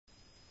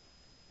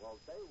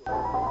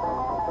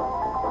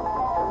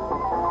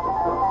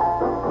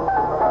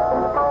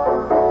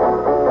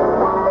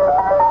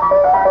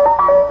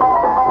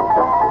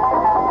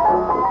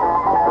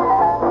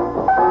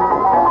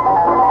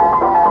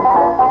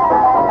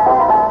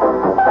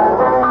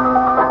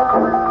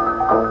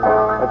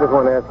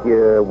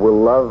Will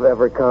love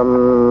ever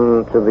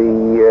come to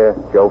the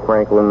Joe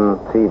Franklin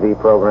TV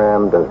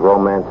program? Does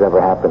romance ever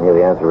happen here?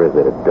 The answer is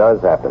that it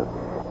does happen.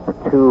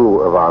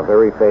 Two of our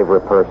very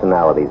favorite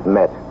personalities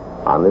met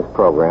on this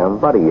program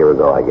about a year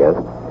ago, I guess.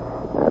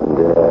 And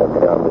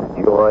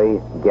Miss Joy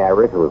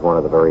Garrett, who is one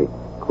of the very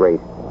great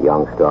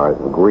young stars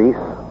of Grease.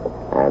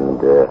 And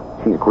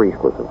she's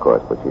Greaseless, of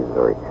course, but she's a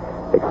very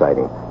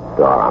exciting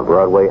star on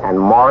Broadway. And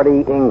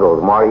Marty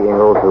Ingalls. Marty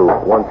Ingalls, who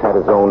once had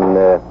his own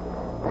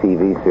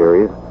TV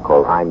series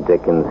called I'm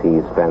Dickens,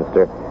 He's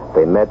Fenster.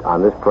 They met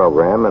on this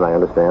program, and I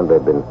understand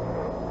they've been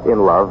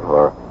in love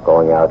or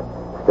going out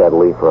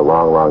steadily for a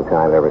long, long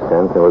time ever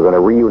since, and we're going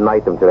to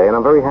reunite them today, and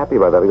I'm very happy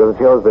about that because it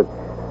shows that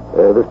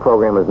this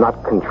program is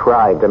not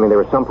contrived. I mean, there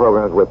are some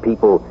programs where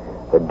people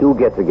do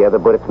get together,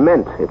 but it's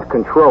meant, it's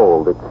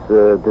controlled, it's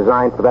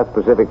designed for that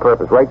specific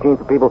purpose. Right, Gene,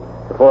 for people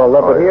to fall in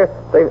love with here?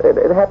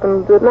 It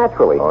happened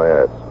naturally. Oh,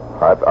 yes.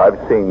 I've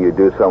seen you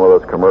do some of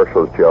those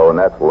commercials, Joe, and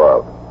that's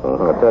love.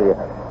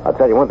 I'll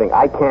tell you one thing.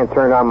 I can't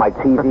turn on my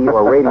TV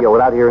or radio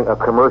without hearing a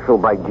commercial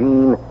by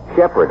Gene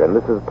Shepard, and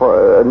this is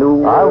a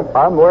new...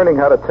 I'm learning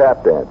how to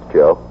tap dance,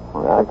 Joe.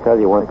 I'll tell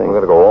you one thing. I'm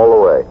going to go all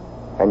the way.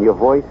 And your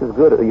voice is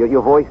good.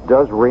 Your voice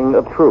does ring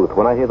of truth.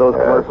 When I hear those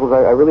commercials,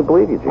 I really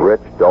believe you, Gene.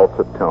 Rich,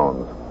 dulcet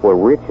tones. Well,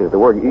 rich is the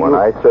word. When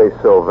I say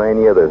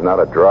Sylvania, there's not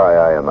a dry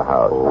eye in the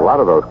house. A lot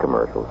of those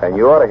commercials. And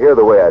you ought to hear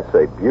the way I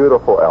say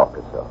beautiful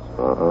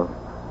Alka-Seltzer.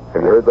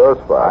 Have you heard those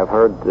five? I've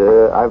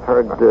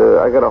heard,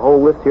 I got a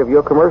whole list here of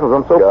your commercials.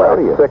 I'm so proud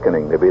of you. It's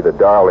sickening to be the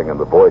darling of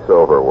the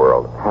voiceover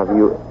world. Have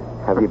you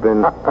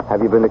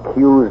been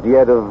accused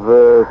yet of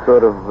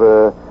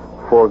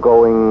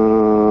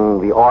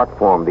foregoing the art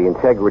form, the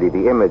integrity,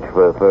 the image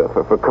for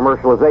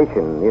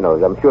commercialization? You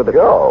know, I'm sure that...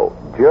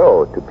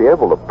 Joe, to be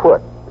able to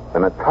put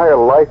an entire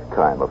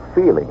lifetime of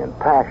feeling and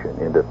passion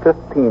into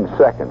 15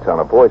 seconds on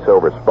a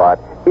voiceover spot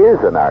is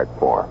an art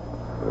form.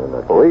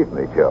 Believe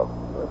me, Joe.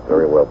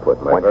 Very well put.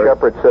 When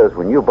Shepard says,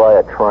 when you buy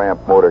a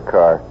Triumph motor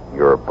car,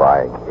 you're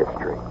buying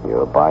history.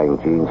 You're buying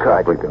Gene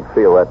God, Shepard. you can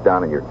feel that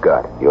down in your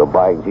gut. You're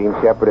buying Gene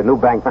Shepard, a new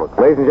bank book.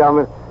 Ladies and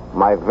gentlemen,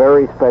 my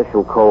very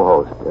special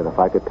co-host, and if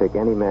I could pick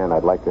any man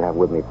I'd like to have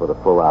with me for the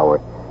full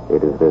hour,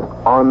 it is this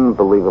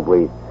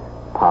unbelievably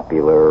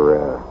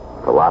popular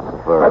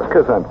philosopher. That's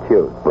because I'm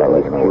cute. And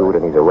he's cute,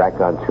 and he's a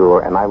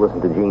raconteur, and I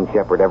listen to Gene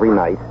Shepard every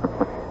night.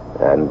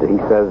 And he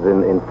says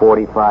in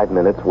 45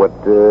 minutes what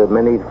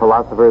many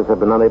philosophers have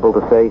been unable to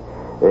say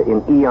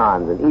in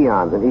eons and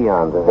eons and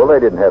eons. Well,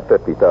 they didn't have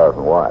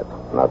 50,000 watts.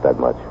 Not that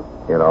much.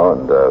 You know,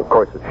 and of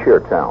course it's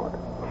sheer talent.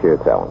 Sheer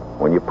talent.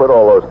 When you put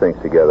all those things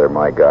together,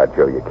 my God,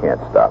 Joe, you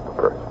can't stop a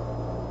person.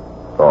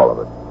 All of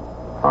it.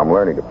 I'm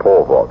learning to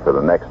pole vault for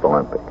the next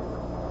Olympic.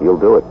 You'll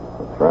do it.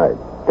 That's right.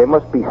 There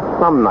must be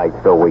some nights,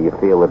 though, where you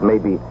feel that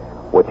maybe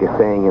what you're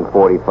saying in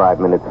 45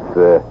 minutes...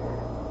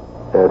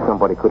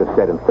 somebody could have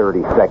said in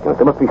 30 seconds.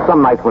 There must be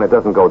some nights when it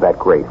doesn't go that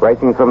great, right?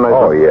 Some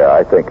nights yeah,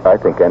 I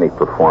think any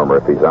performer,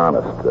 if he's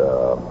honest,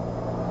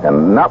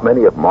 and not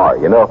many of them are.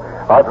 You know,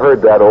 I've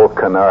heard that old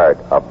canard,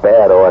 a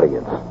bad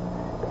audience.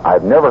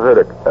 I've never heard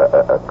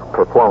a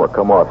performer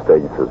come off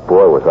stage and says,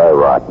 boy, was I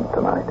rotten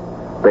tonight.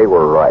 They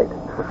were right.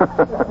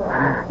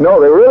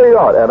 No, they really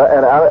don't.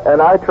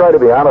 And I try to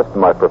be honest in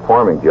my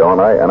performing, Joe,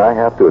 and I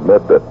have to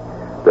admit that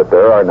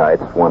there are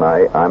nights when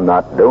I'm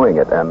not doing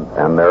it,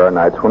 and there are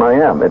nights when I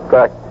am. In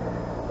fact,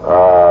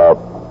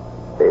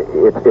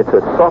 it's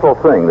a subtle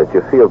thing that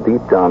you feel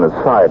deep down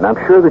inside, and I'm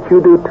sure that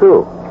you do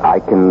too. I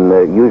can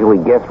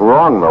usually guess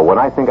wrong, though. When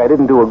I think I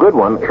didn't do a good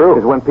one, true,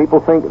 is when people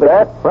think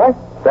that right?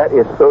 That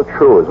is so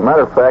true. As a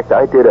matter of fact,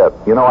 I did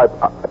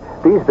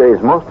these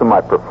days, most of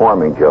my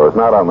performing, Joe, is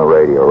not on the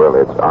radio,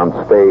 really. It's on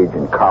stage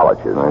in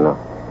colleges. I know.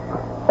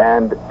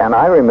 And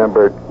I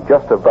remember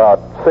just about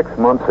 6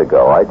 months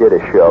ago, I did a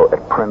show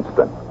at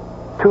Princeton.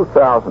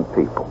 2,000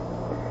 people.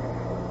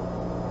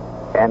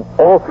 And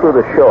all through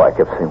the show, I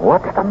kept saying,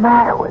 what's the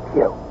matter with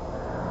you?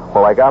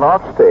 Well, I got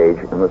off stage,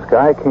 and this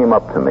guy came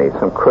up to me,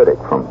 some critic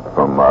from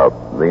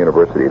the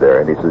university there,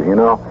 and he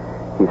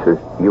says,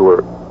 you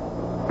were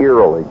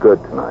eerily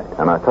good tonight.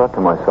 And I thought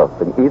to myself,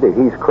 either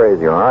he's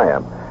crazy or I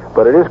am.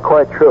 But it is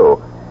quite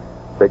true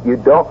that you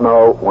don't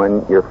know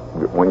when you're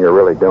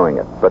really doing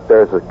it. But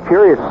there's a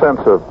curious sense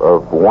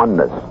of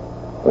oneness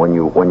when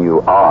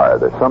you are.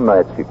 There's some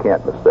nights you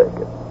can't mistake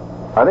it.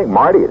 I think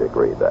Marty would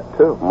agree with that,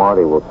 too.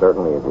 Marty will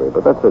certainly agree,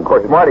 but that's of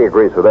course, Marty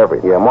agrees with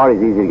everything. Yeah,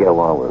 Marty's easy to get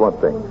along with. One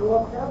thing.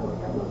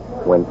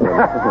 When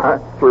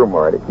through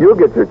Marty. You'll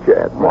get your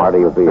chance. Marty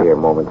will be here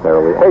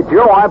momentarily. Hey,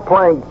 Joe, I'm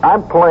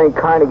playing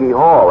Carnegie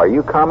Hall. Are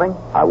you coming?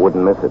 I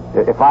wouldn't miss it.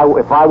 If I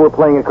were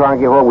playing at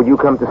Carnegie Hall, would you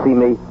come to see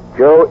me?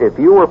 Joe, if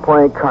you were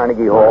playing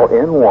Carnegie Hall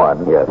in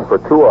one for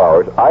 2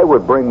 hours, I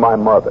would bring my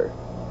mother.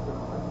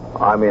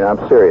 I mean, I'm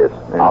serious.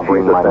 And I'll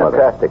bring my mother. She's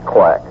a fantastic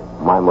quack.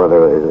 My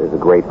mother is a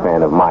great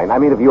fan of mine. I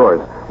mean, of yours.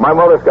 My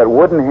mother's got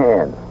wooden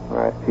hands.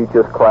 Right. She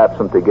just claps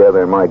them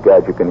together, and my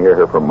God, you can hear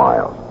her for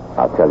miles.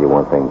 I'll tell you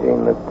one thing,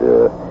 Gene,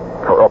 that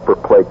Her upper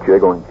plate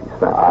jiggling, she's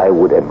fantastic. I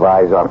would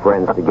advise our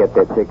friends to get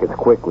their tickets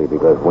quickly,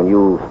 because when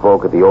you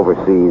spoke at the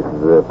Overseas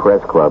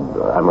Press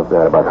Club, I must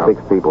have had about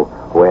 6 people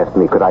who asked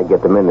me, could I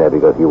get them in there,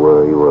 because you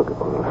were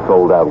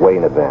sold out way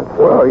in advance.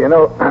 Well, you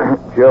know,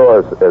 Joe,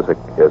 as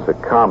a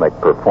comic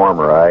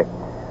performer, I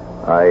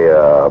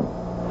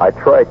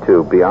try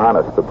to be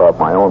honest about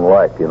my own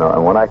life, you know,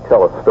 and when I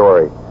tell a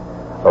story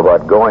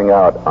about going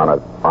out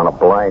on a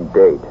blind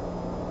date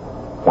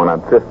when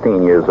I'm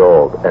 15 years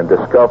old and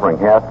discovering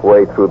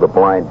halfway through the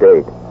blind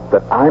date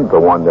that I'm the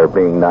one they're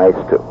being nice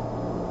to,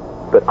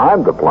 that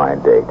I'm the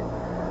blind date,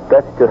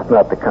 that's just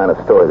not the kind of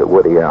story that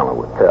Woody Allen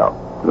would tell.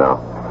 No.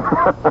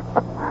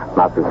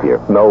 Not this year.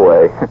 No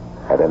way.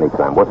 At any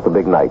time. What's the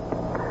big night?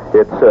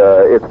 It's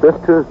this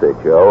Tuesday,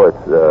 Joe.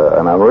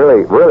 And I'm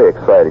really, really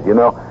excited. You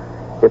know,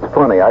 it's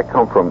funny. I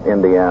come from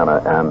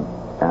Indiana,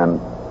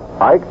 and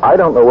I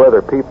don't know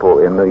whether people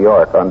in New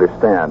York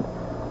understand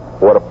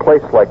what a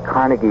place like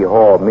Carnegie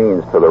Hall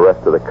means to the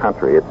rest of the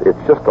country.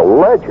 It's just a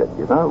legend,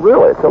 you know.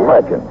 Really, it's a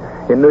legend.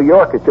 In New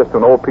York, it's just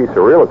an old piece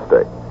of real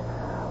estate.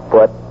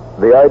 But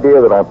the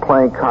idea that I'm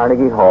playing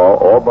Carnegie Hall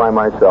all by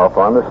myself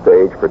on the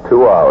stage for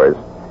 2 hours,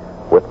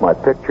 with my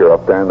picture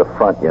up there in the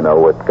front, you know,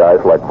 with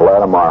guys like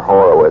Vladimir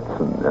Horowitz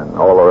and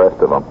all the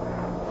rest of them,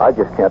 I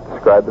just can't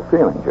describe the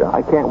feeling, Joe.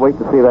 I can't wait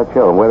to see that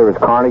show. And whether it's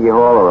Carnegie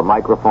Hall or a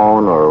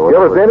microphone or... You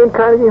ever been in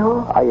Carnegie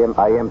Hall? I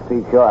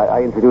emceed show.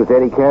 I introduced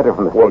Eddie Cantor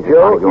from the stage. Well,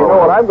 Joe, you know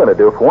what I'm going to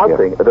do? For one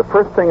thing, the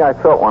first thing I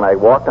felt when I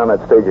walked on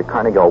that stage at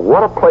Carnegie Hall,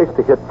 what a place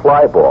to hit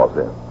fly balls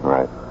in.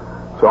 Right.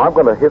 So I'm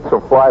going to hit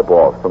some fly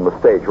balls from the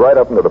stage right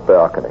up into the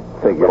balcony.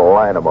 Figured. I'm going to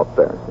line them up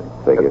there.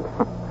 Figured.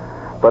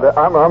 But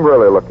I'm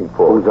really looking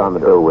forward. Who's on the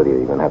bill with you?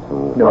 You going to have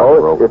some...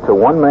 No, it's a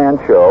one-man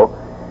show.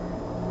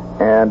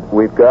 And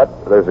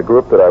there's a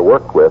group that I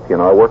work with. You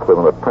know, I work with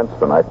them at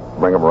Princeton. I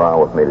bring them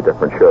around with me to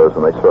different shows,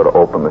 and they sort of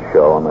open the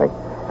show, and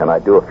I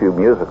do a few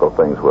musical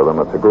things with them.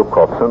 It's a group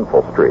called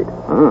Sinful Street.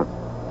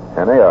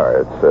 And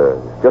it's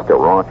just a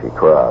raunchy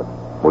crowd.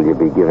 Will you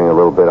be giving a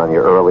little bit on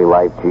your early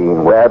life,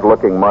 Gene?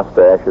 Bad-looking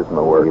mustaches and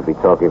the work. Will you be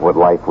talking what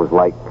life was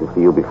like for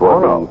you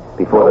before the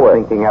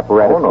thinking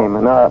apparatus came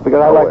in? No,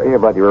 because I like to hear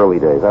about your early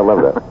days. I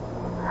love that.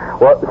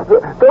 Well,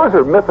 those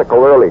are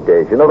mythical early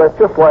days. You know, that's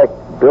just like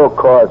Bill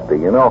Cosby.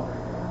 You know,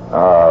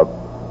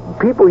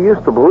 people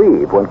used to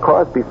believe when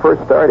Cosby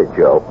first started,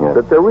 Joe,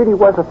 that there really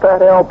was a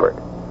Fat Albert.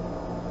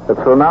 And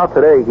so now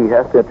today he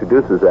has to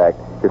introduce his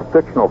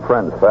fictional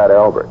friend, Fat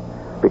Albert,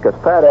 because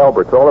Fat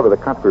Alberts all over the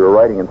country are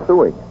writing and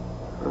suing.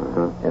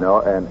 You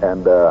know,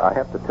 and I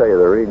have to tell you,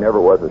 there really never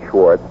was a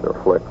Schwartz or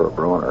Flick or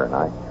Bruner, and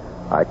I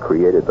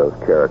created those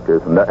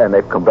characters, and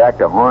they've come back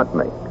to haunt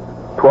me.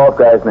 12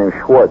 guys named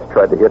Schwartz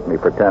tried to hit me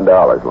for $10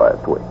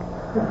 last week.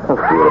 That's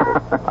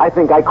beautiful. I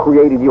think I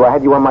created you. I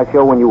had you on my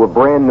show when you were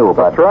brand new.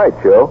 That's right,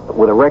 Joe.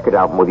 With a record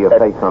album with your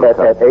face on it.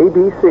 At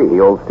ABC. The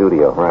old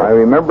studio, right. I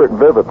remember it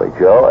vividly,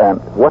 Joe,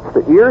 and what's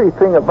the eerie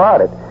thing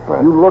about it?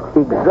 Right. You look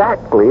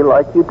exactly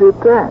like you did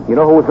then. You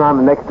know who was on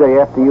the next day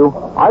after you?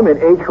 I'm in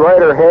H.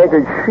 Rider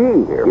Haggard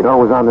She here. You know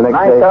who was on the next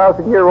day?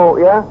 9,000-year-old,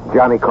 yeah?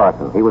 Johnny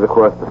Carson. He was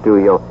across the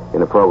studio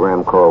in a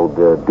program called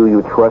Do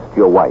You Trust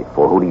Your Wife?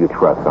 Or Who Do You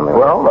Trust? Something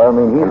well, like that. I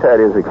mean, he's had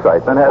his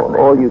excitement, hasn't he?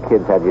 All you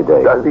kids had your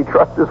days. Does he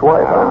trust his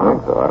wife? I don't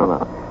think so. I don't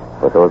know.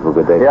 But those were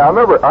good days. Yeah,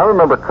 I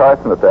remember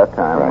Carson at that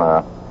time.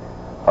 Right.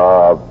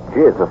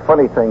 Gee, it's a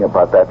funny thing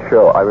about that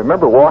show. I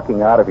remember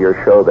walking out of your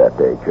show that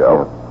day,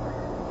 Joe. Yeah.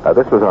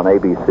 This was on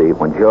ABC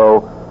when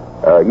Joe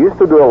used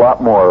to do a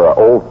lot more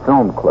old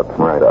film clips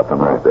and stuff in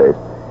those days.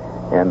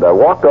 And I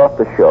walked off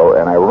the show,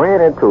 and I ran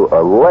into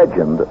a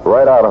legend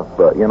right out of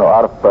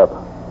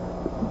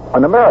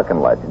an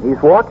American legend.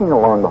 He's walking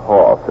along the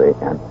hall, see,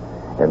 and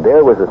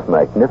there was this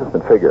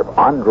magnificent figure of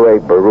Andre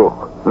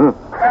Baruch.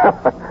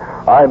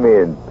 I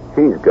mean,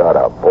 he's got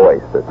a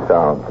voice that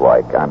sounds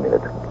like, I mean,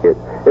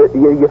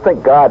 you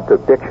think God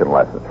took diction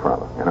lessons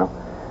from him, you know?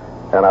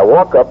 And I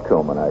walk up to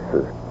him and I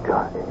says,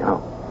 God, you know,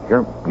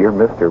 you're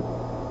Mr.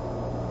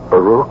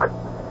 Baruch?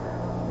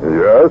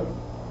 Yes?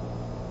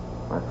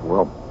 I said,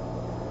 well,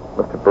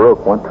 Mr.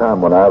 Baruch, one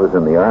time when I was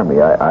in the Army,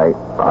 I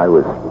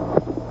was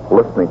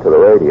listening to the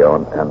radio,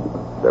 and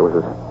there was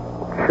this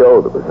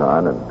show that was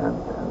on, and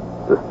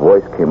this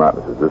voice came out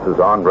and says, this is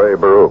Andre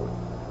Baruch.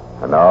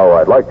 And now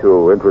I'd like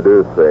to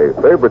introduce a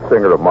favorite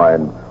singer of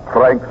mine,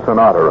 Frank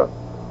Sinatra.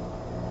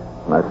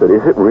 And I said,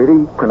 is it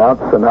really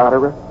pronounced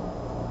Sinatra?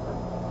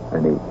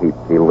 And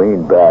he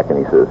leaned back and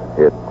he says,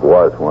 it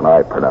was when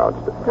I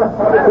pronounced it.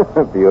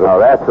 Beautiful. Now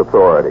that's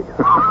authority.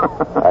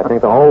 I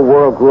think the whole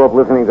world grew up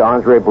listening to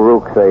Andre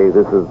Baruch say,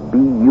 this is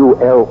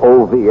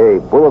B-U-L-O-V-A,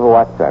 Bull of the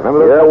Lifetime.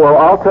 Remember that? Yeah, well,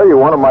 I'll tell you,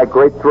 one of my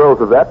great thrills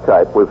of that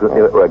type was,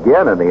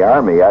 again, in the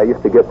Army. I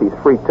used to get these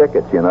free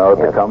tickets, you know,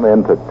 to come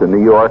in to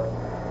New York.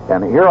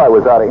 And here I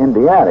was out of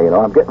Indiana, you know,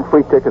 I'm getting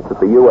free tickets at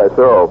the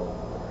USO.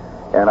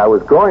 And I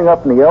was going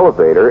up in the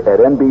elevator at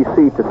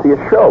NBC to see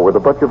a show with a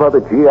bunch of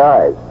other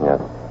GIs.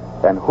 Yes.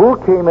 And who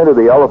came into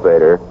the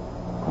elevator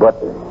but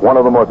one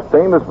of the most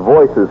famous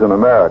voices in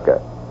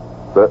America,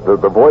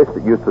 the voice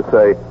that used to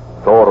say,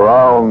 so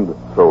round,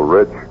 so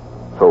rich,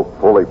 so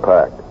fully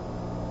packed,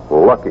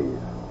 Lucky's.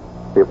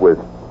 It was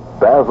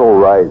Basil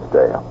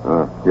Rysdale.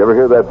 You ever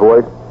hear that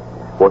voice?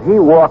 Well, he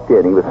walked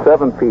in. He was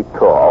 7 feet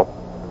tall.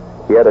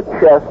 He had a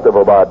chest of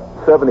about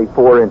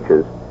 74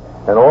 inches,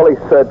 and all he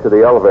said to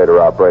the elevator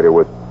operator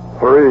was,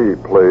 3,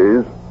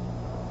 please.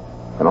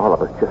 And all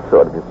of us just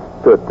sort of just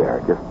stood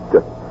there, just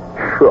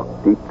shook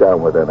deep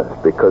down within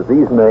us, because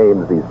these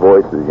names, these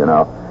voices,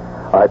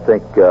 I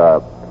think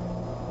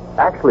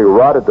actually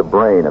rotted the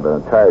brain of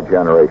an entire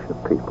generation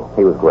of people.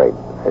 He was great.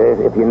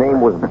 If your name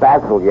was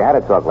Basil, you had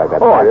to talk like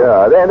that. Oh,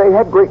 yeah. And they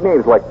had great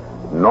names like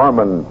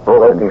Norman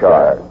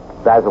Brokenshire,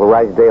 Basil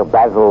Rysdale,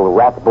 Basil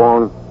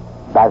Rathbone,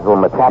 Basil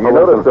Metabolism. You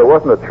notice there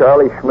wasn't a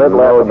Charlie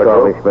Schmidlap in the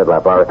Charlie group?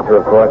 Schmidlap. Our editor,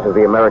 of course, is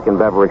the American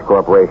Beverage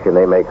Corporation.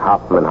 They make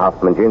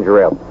Hoffman Ginger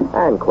Ale,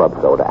 and Club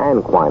Soda,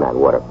 and quinine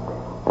water.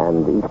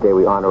 And each day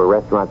we honor a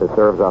restaurant that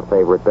serves our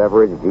favorite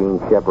beverage. Gene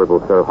Shepard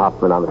will serve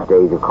Hoffman on the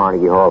stage of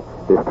Carnegie Hall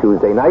this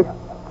Tuesday night,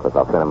 because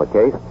I'll send him a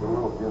case.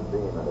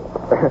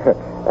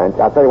 And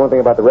I'll tell you one thing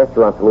about the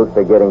restaurant salutes.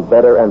 They're getting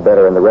better and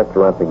better, and the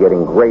restaurants are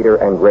getting greater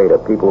and greater.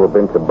 People who have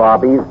been to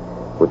Bobby's,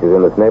 which is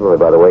in this neighborhood,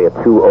 by the way, at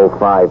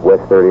 205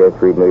 West 38th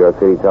Street, New York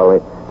City, tell me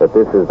that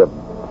this is a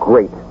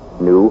great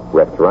new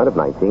restaurant of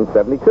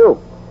 1972.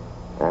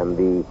 And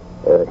the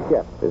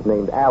chef is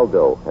named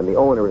Aldo, and the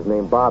owner is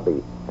named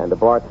Bobby, and the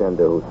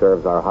bartender who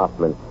serves our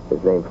Hoffman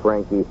is named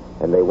Frankie,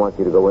 and they want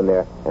you to go in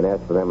there and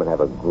ask for them and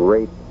have a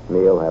great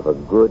meal, have a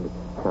good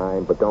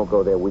time, but don't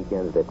go there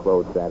weekends. They're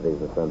closed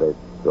Saturdays and Sundays.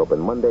 They're open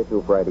Monday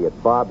through Friday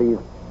at Bobby's,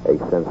 a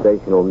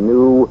sensational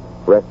new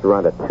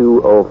restaurant at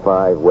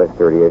 205 West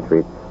 38th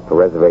Street. For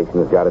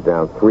reservations, jot it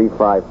down,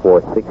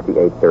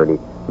 354-6830.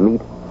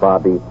 Meet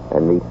Bobby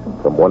and meet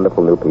some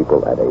wonderful new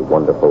people at a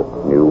wonderful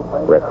new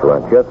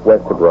restaurant just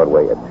west of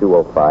Broadway at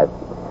 205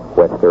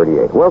 West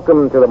 38th.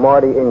 Welcome to the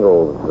Marty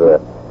Ingalls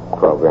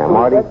program.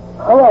 Marty?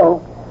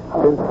 Hello.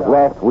 Since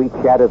last we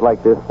chatted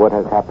like this, what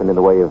has happened in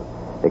the way of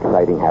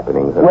exciting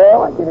happenings?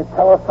 Well, I did a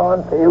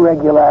telethon for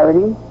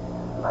irregularity.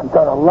 I've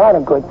done a lot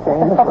of good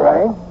things,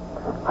 right?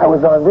 I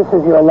was on This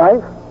Is Your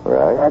Life.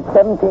 Right. I had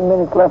 17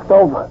 minutes left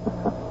over.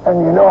 And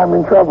you know I'm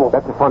in trouble.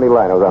 That's a funny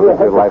line. I was on Yes,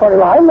 This Is Your Life. funny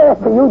line. I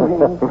laughed at you,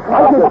 Gene.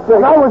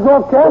 And I was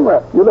off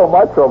camera. You know,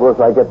 my trouble is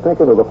I get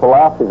thinking of the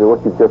philosophy of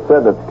what you just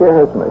said that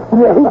scares me.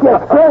 Yeah, he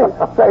gets great.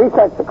 So he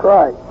starts to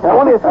cry. I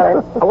want to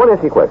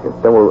ask you a question.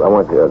 Then I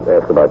want to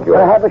ask about you.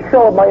 I have a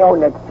show of my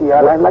own next year,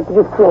 and I'd like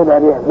to just throw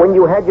that in. When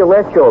you had your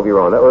last show of your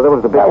own, that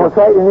was the big That was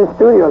right in this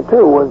studio,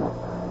 too, was...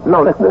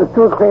 No, the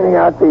two cleaning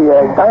out the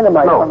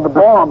dynamite from the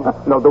bomb.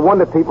 No, the one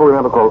that people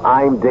remember called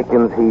I'm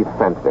Dickens, He's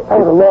Fenced It. That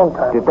was a long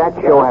time. Did that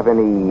show have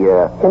any...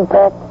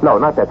 Impact? No,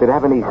 not that. Did it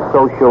have any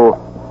social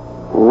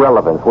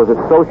relevance? Was it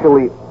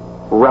socially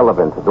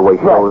relevant the way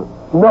shows...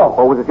 No.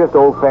 Or was it just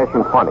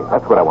old-fashioned funny?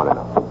 That's what I want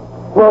to know.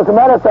 Well, as a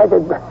matter of fact,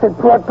 it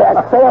brought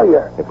back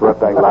failure. It brought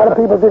back... A lot of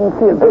people didn't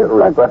see it.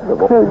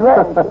 Respectable.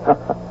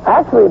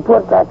 Actually, it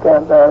brought back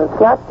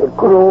slapstick,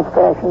 good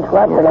old-fashioned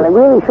slapstick, and it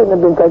really shouldn't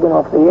have been taken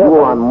off the air. You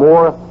were on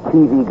more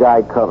TV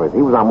Guide covers.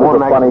 He was on more... It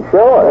was a funny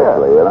show,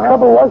 actually. The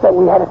trouble was that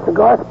we had a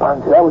cigar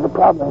sponsor. That was the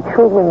problem.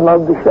 Children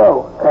loved the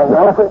show. And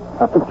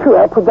it's true.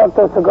 El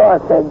Producto Cigar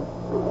said,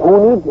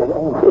 who needs it?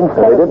 And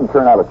they didn't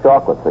turn out a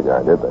chocolate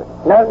cigar, did they?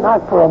 Not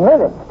for a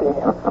minute,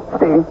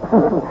 Steve.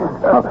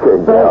 Okay,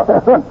 yeah.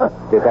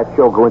 Did that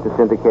show go into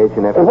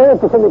syndication? It went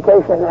into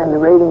syndication and the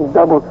ratings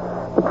doubled.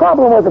 The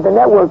problem was that the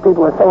network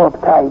people were so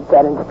uptight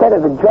that instead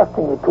of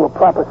adjusting it to a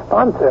proper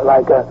sponsor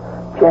like a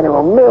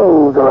General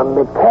Mills or a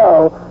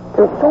Mattel,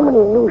 there were so many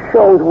new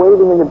shows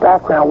waiting in the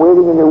background,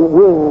 waiting in the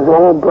wings,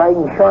 all bright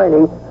and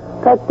shiny,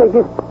 that they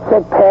just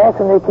said pass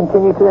and they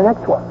continued to the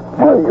next one.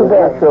 Really too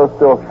bad. Is that show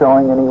still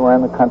showing anywhere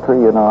in the country,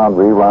 on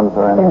reruns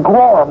or anything? In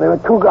Guam, there were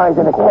two guys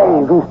in a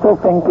cave who still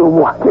think they're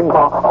watching.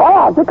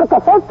 Look at the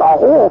first I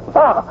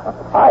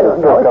don't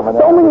know.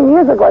 So many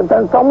years ago, I've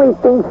done so many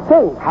things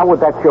since. How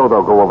would that show,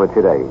 though, go over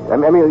today? I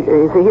mean,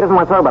 you see, he doesn't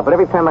want to talk about it, but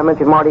every time I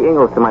mention Marty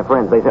Ingalls to my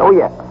friends, they say, oh,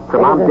 yeah,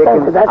 from I'm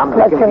Dickens, That's I'm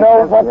let Dickens. you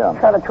know what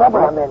kind of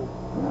trouble I'm in,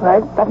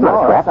 right? That's not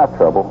a trap. That's not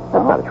trouble.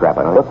 That's not a trap,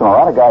 I don't Listen, a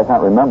lot of guys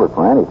aren't remembered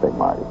for anything,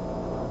 Marty.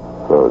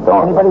 So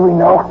don't. Anybody we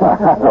know?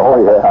 Oh,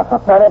 yeah.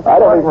 I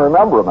don't even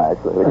remember them,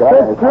 actually.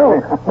 It's true.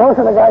 Most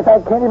of the guys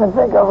I can't even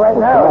think of right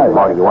now.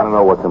 Marty, you want to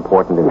know what's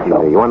important in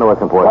TV? You want to know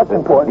what's important? What's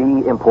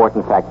important? The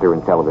important factor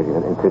in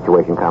television, in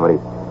situation comedies,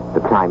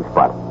 the time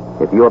spot.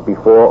 If you're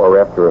before or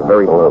after a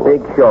very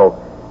big show,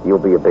 you'll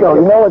be a big So,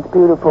 hit. you know what's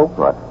beautiful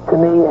What? to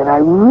me, and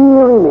I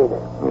really mean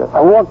it. Yes.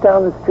 I walk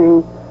down the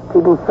street,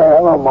 people say,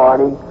 hello,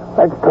 Marty,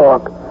 let's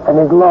talk. And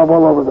there's love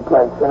all over the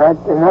place. And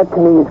that to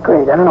me is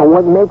great. I don't know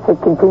what makes it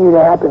continue to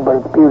happen,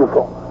 but it's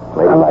beautiful.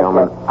 Ladies and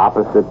gentlemen,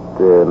 opposite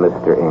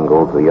Mr.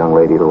 Ingalls, the young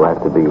lady who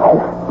has to be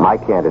my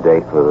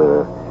candidate for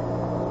the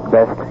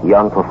best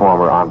young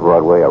performer on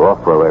Broadway or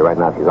off Broadway right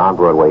now. She's on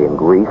Broadway in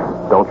Greece.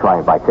 Don't try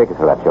and buy tickets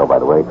for that show, by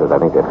the way, because I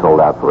think they're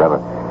sold out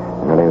forever.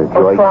 Her name is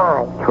Joy.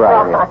 Try.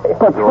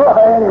 Yeah.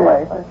 Try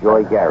anyway.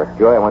 Joy Garrett.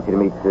 Joy, I want you to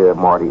meet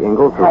Marty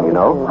Ingalls, whom you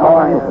know.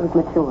 He's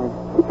matured.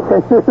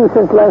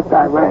 Since last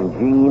time, right? And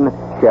Gene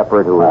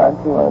Shepard, who is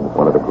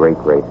one of the great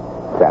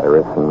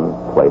satirists and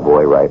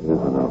Playboy writers.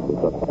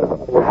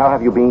 How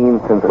have you been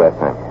since last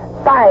time?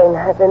 Fine.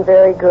 I've been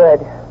very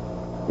good.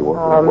 You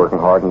working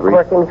hard in Greece?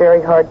 Working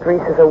very hard.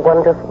 Greece is a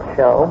wonderful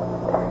show.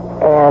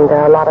 And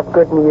a lot of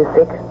good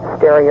music.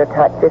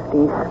 Stereotype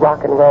 50s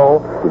rock and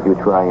roll. Did you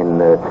try and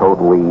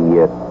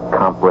totally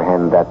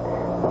comprehend that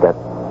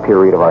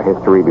period of our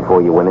history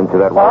before you went into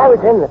that? Well, I was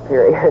in the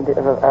period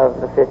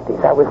of the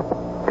 50s. I was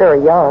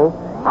very young.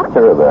 I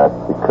consider that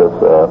because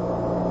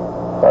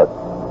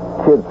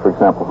kids, for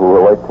example, who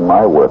relate to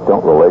my work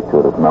don't relate to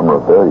it as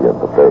memorabilia,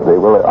 but they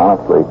really,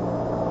 honestly,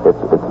 it's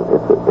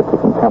a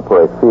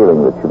contemporary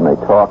feeling that you may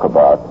talk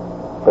about,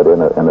 but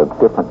in a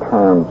different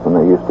terms than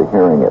they're used to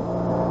hearing it.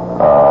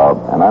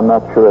 And I'm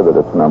not sure that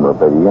it's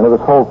memorabilia. You know,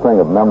 this whole thing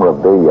of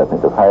memorabilia, I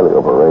think, is highly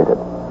overrated.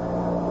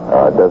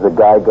 Does a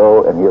guy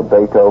go and hear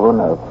Beethoven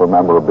for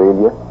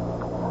memorabilia?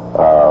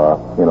 Of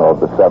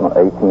the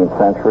 18th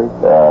century?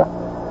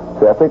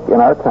 See, I think in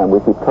our time we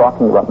keep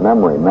talking about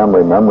memory,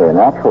 and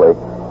actually,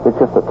 it's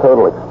just a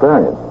total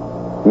experience.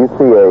 You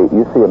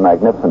see a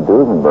magnificent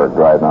Duesenberg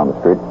driving down the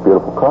street, it's a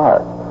beautiful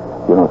car.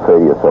 You don't say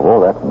to yourself, "Oh,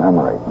 that's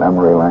memory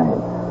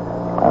lane."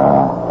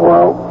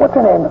 Well, what's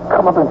her name?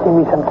 Come up and see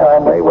me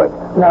sometime. Mae West.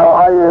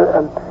 Now,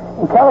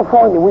 in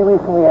California, we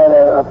recently had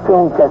a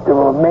film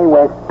festival of Mae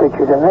West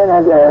pictures, and then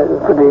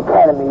for the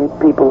Academy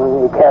people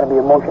in the Academy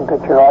of Motion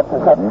Picture Arts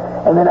and stuff.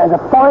 Mm-hmm. And then as a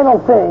final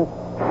thing,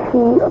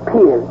 she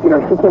appeared. You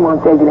know, she came on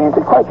stage and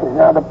answered questions.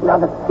 Now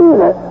the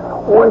theater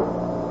was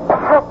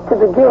packed to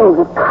the gills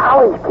with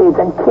college kids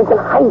and kids in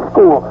high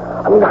school.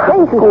 I mean,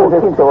 high school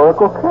kids.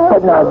 Historical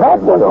character. But now that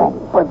wasn't.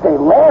 But they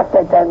laughed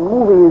at that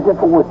movie as if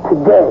it was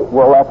today.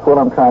 Well, that's what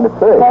I'm trying to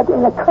say. But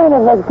in a kind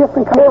of a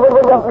different kind of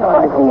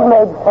She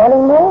made funny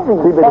movies.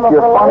 See, but if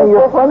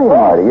you're funny,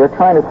 Marty. You're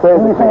trying to say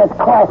you're saying it's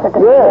classic.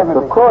 Yes,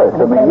 of course.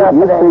 I mean,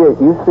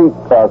 you see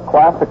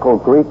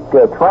classical Greek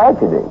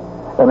tragedy,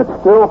 and it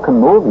still can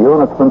move you,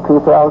 and it's been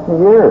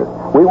 2,000 years.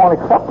 We won't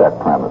accept that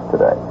premise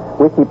today.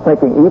 We keep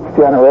thinking each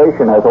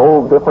generation has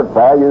all different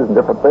values and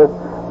different this.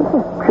 This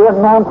is pure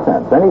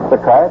nonsense. Any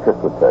psychiatrist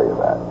would tell you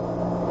that.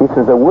 He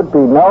says there would be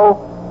no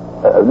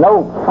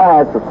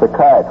science of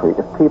psychiatry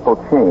if people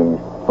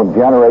changed from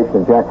generation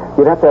to generation.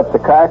 You'd have to have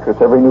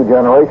psychiatrists every new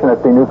generation.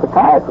 That'd be new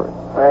psychiatrists.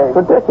 Right. It's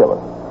ridiculous.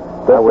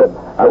 I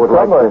would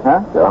like to...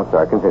 Huh? I'm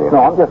sorry, continue. No,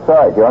 I'm just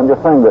sorry, Joe. I'm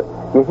just saying that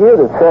you hear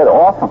this said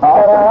often.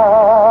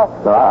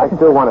 So I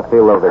still want to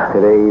feel, though, that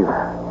today's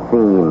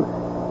theme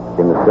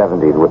in the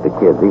 70s with the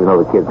kids, even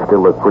though the kids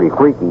still look pretty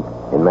freaky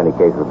in many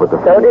cases, but the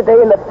so did they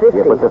in the 50s.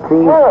 Yeah, but the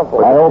theme... Terrible.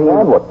 My old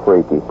man looked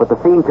freaky. But the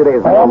theme today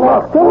is more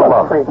love.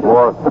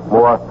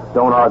 More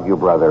don't argue,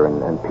 brother,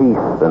 and peace.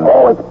 And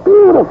it's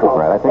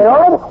beautiful. Right, I think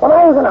when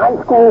I was in high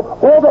school,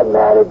 all that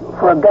mattered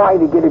for a guy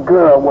to get a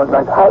girl was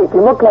like how if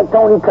you looked like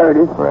Tony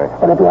Curtis, right,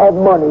 and if you had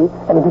money,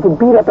 and if you could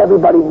beat up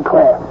everybody in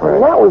class. Right.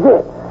 And that was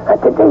it. And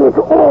today it's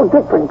all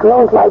different.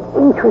 Girls like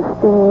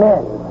interesting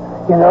men,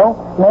 you know,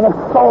 men of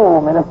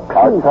soul, men of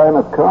peace. Our time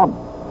has come.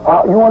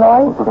 You and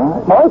I?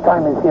 Right. My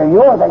time is here.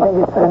 Yours, I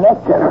think, is for the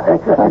next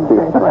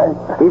generation.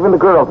 Even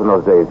the girls in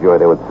those days, Joy,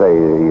 they would say,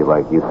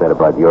 like you said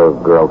about your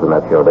girls in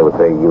that show, they would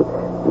say, you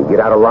get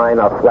out of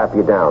line, I'll slap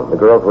you down. The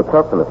girls were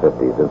tough in the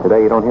 50s, and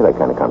today you don't hear that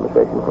kind of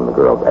conversation from the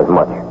girls as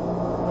much,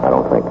 I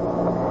don't think.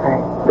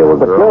 Right. They were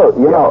girls.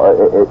 You know,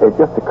 it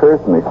just occurs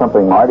to me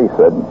something Marty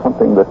said, and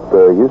something that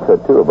you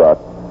said, too,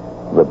 about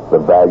the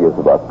values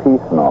about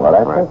peace and all that.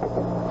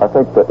 I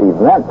think that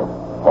events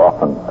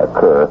often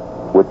occur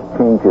which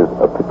changes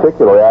a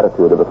particular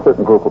attitude of a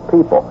certain group of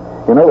people.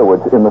 In other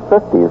words, in the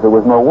 50s, there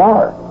was no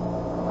war.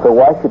 So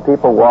why should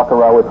people walk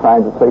around with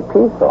signs that say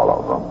peace all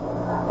over them?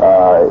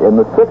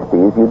 In the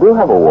 60s, you do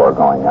have a war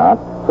going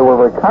on, so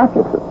we're very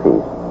conscious of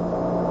peace.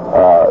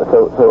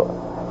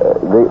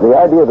 The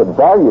idea that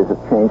values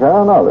have changed, I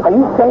don't know. Are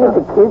you saying that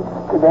the kids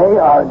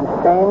today are the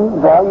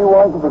same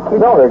value-wise as the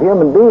kids? No, they're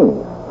human beings.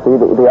 See,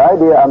 the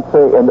idea I'm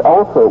saying, and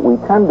also we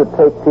tend to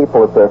take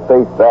people at their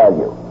face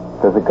value.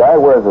 If a guy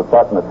wears a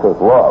button that says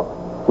love,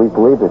 we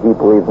believe that he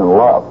believes in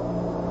love.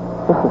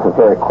 This is a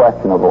very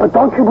questionable... But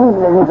don't you believe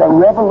there is a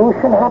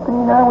revolution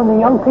happening now in the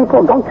young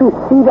people? Don't you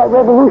see that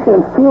revolution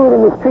and feel it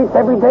in the streets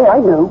every day?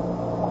 I do.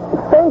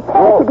 It's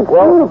fantastic. It's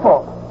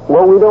beautiful.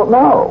 Well, we don't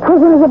know.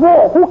 Prisoners of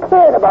war. Who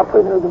cared about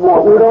prisoners of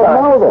war? We don't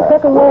know that. The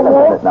Second World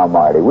War? Now,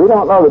 Marty, we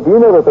don't know that. Do you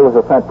know that there was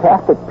a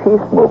fantastic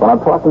peace movement?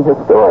 I'm talking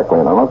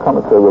historically, and I don't come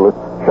and say, well,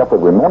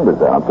 Shepard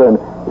remembers that. I'm saying,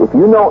 if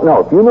you know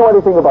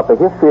anything about the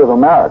history of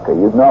America,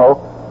 you'd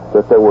know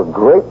that there were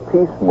great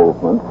peace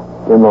movements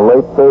in the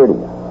late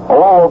 30s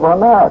all over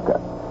America.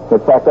 In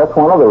fact, that's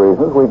one of the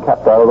reasons we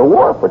kept out of the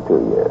war for 2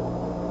 years.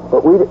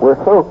 But we're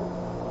so...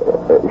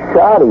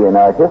 shoddy in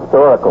our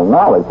historical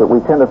knowledge that we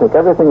tend to think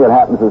everything that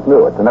happens is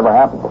new. It's never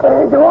happened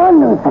before. There are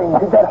new things.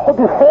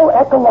 This whole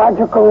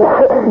ecological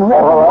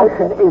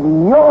revolution is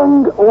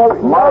young or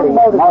Marty,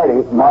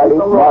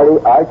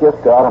 I just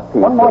got a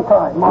piece. One more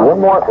time. One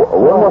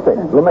more thing.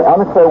 I'm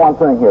going to say one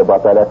thing here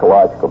about that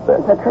ecological bit.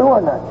 Is that true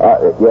or not?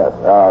 Yes.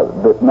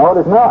 No, it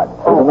is not.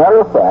 As a matter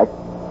of fact,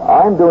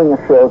 I'm doing a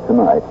show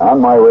tonight on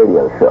my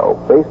radio show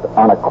based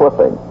on a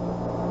clipping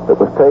that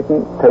was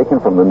taken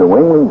from the New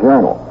England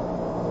Journal.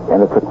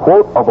 And it's a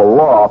quote of a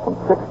law from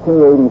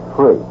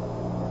 1683.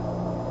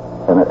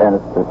 And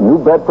it's New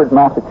Bedford,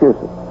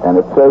 Massachusetts. And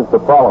it says the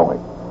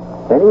following.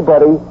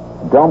 Anybody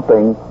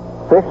dumping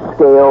fish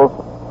scales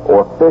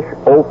or fish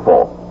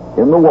offal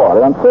in the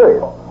water, I'm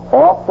serious,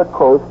 off the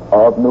coast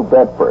of New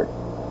Bedford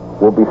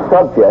will be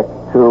subject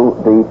to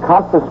the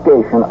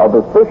confiscation of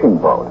his fishing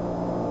boat.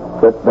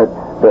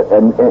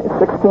 In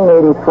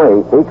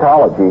 1683,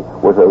 ecology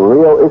was a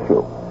real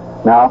issue.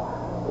 Now,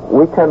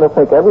 we tend to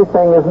think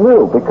everything is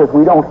new because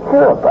we don't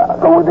hear about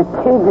it. So were the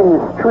kids in the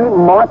street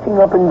marching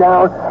up and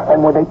down, and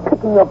were they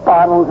picking up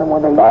bottles, and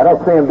were they... I don't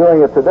see them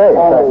doing it today.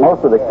 In fact,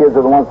 most of the kids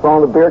are the ones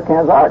throwing the beer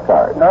cans on our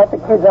cars. Not the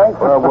kids I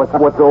see.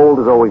 What's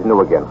old is always new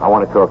again. I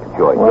want to talk to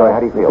Joy. Joy,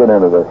 how do you feel? Get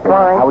into this.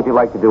 Fine. How would you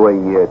like to do a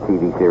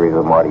TV series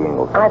of Marty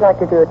Ingles? I'd like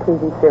to do a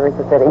TV series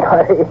of Eddie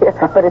Marty,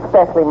 but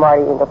especially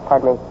Marty Ingles.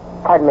 Pardon me.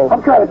 I'm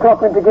trying to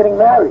talk her into getting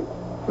married.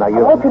 Now I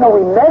want you to know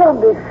we met on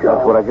this show.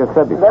 That's what I just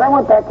said before. Then I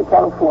went back to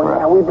California,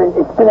 Right. and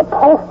it's been a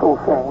postal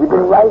thing. We've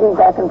been writing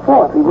back and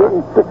forth.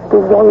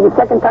 This is only the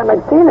second time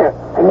I've seen her,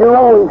 and you're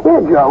always here,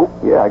 Joe.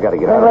 Yeah, I got to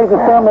get Can't out raise of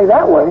a family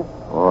that way.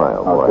 Boy,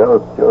 oh boy.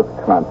 Joe's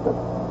constant.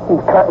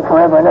 He's cut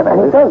forever and ever,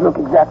 and he does look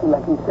exactly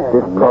like he said.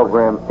 This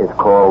program is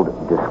called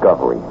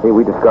Discovery. See,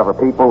 we discover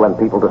people, and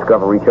people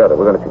discover each other.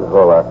 We're going to see this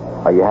all out.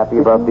 Are you happy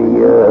about the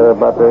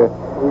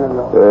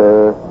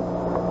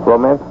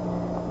romance?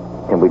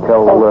 Can we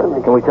tell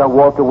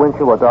Walter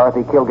Winchell or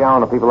Dorothy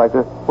Kilgallen or people like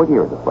this? What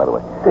year is this, by the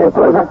way? It's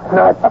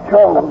not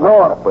Joe,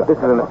 Rona. But this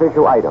is an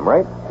official item,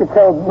 right? You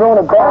tell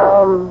Rona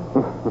Barr.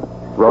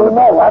 Rona.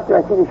 No, after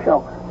I see the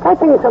show. Can I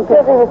tell you something?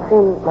 Have you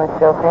seen my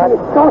show, Fred?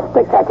 It's so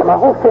spectacular. My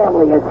whole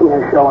family has seen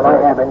her show, and I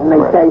haven't. And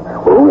they say,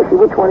 well, who is she?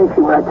 Which one is she?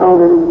 When I told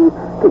her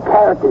the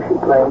character she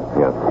played,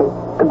 Yeah. say,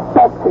 the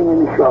best thing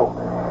in the show.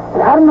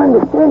 And I didn't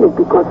understand it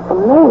because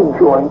from knowing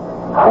Joy,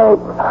 how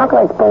can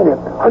I explain it?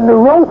 Her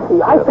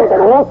neurosis, I say that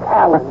all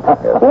talent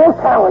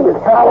is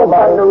followed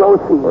by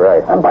neurosis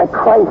and by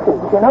crisis,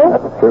 you know?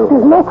 That's true.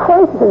 There's no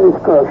crisis in this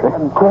girl. She's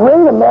a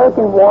great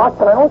American walk,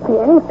 but I don't see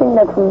anything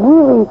that's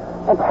really,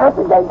 that's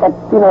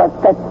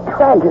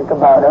tragic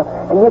about her,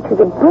 and yet she's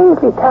a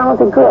brilliantly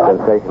talented girl.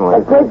 Sensational.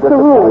 That breaks the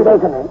rule,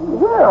 doesn't it?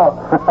 Yeah.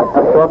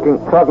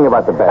 Talking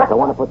about the best, I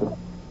want to put this...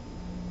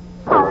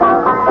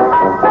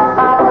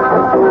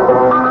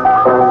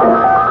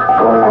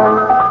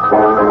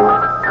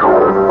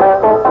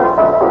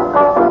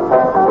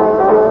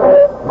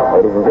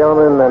 Ladies and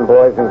gentlemen, and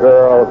boys and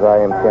girls, I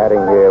am chatting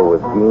here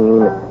with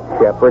Gene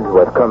Shepard, who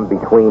has come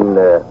between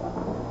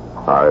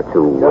our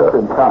two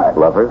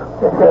lovers.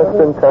 Just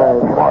in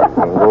time.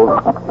 Marty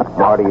Ingles.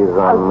 Marty is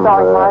on... I'm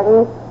sorry,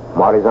 Marty.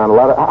 Marty's on a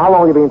lot of... How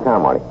long will you be in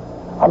town, Marty?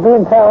 I'll be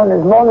in town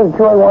as long as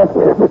Joy wants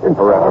me to be in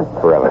town.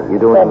 Forever.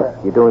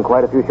 You're doing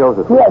quite a few shows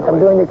this week. Yes, I'm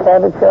doing the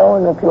Cabot show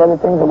and a few other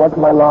things. What's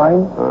My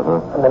Line?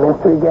 And the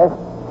mystery guest.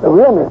 The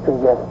real mystery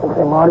guest. They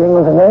say Marty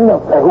Ingles, and then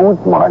they'll say, who's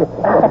Marty?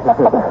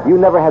 You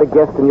never had a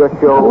guest in your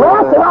show?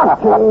 Wrap it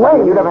up, Gene.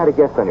 Wait. You never had a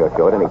guest on your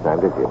show at any time,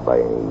 did you?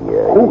 By any...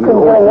 Who can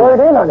get a word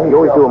in on his You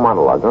always show? do a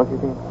monologue, don't you,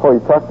 Gene? Oh, you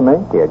talk to me?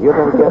 Yeah, do you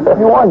ever have a guest? If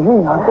you want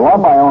Gene, huh? Well,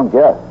 I'm my own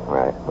guest.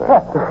 Right.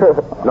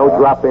 No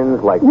drop-ins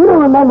like... You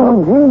don't remember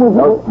when Gene was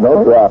No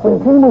drop-ins.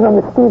 when Gene was on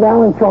the Steve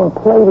Allen show and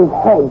played his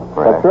head.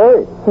 Right. That's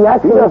right. He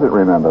actually He doesn't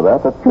remember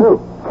that. That's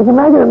true. Can you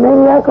imagine a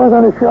maniac goes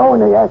on a show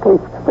and they actually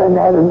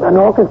had an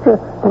orchestra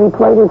and he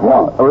played his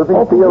head?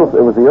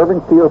 It was the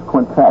Irving Fields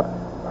Quintet.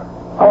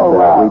 Oh,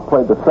 wow. We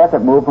played the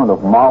second movement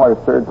of Mahler's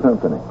Third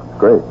Symphony.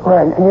 Great.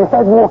 Right, and your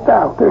head walked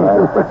out.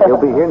 He'll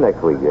be here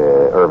next week,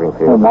 Irving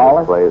Field.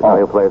 Mahler?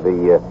 He'll play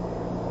the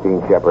Gene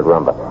Shepard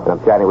rumba. And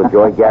I'm chatting with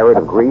Joy Garrett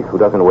of Grease, who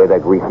doesn't wear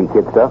that greasy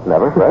kid stuff.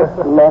 Never, right?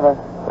 Never.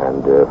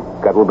 And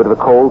got a little bit of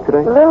a cold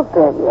today? A little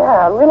bit,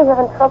 yeah. I'm really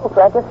having trouble.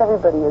 I guess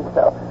everybody is,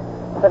 though.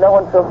 So no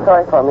one feels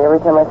sorry for me. Every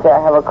time I say I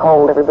have a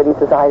cold, everybody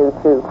says I do,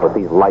 too. But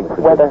these lights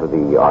are Weather. just for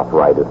the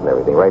arthritis and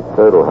everything, right?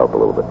 So it'll help a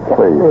little bit.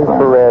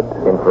 Infrared.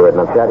 Infrared.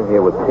 And I'm chatting here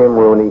with Tim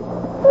Rooney.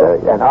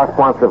 And our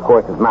sponsor, of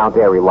course, is Mount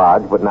Airy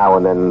Lodge. But now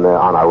and then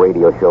on our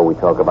radio show, we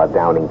talk about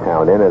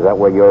Downingtown Inn. Is that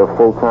where you're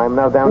full-time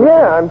now, Downingtown?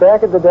 Yeah, I'm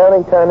back at the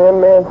Downingtown Inn,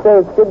 man. Say,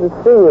 it's good to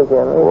see you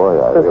again. Boy,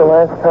 Since the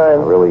last I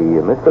time. really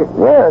missed it.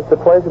 Yeah, it's a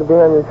pleasure to be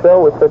on your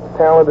show with such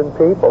talented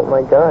people.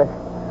 My gosh.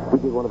 We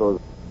did one of those...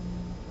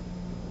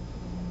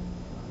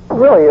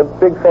 Really a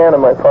big fan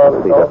of my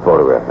father's. See that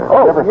photograph now.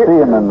 Oh, You ever see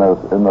him in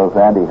those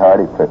Andy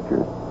Hardy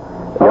pictures?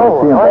 You ever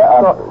see him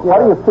yeah. How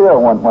do you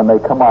feel when they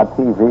come on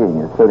TV and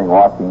you're sitting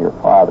watching your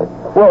father?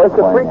 Well, it's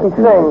a playing freaky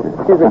teenager? thing.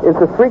 Excuse me.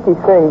 It's a freaky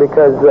thing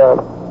because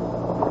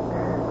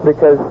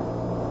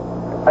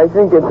I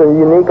think it's a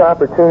unique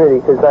opportunity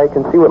because I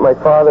can see what my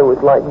father was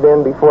like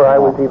then before I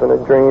was even a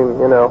dream,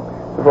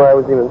 before I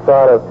was even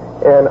thought of.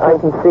 And I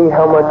can see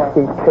how much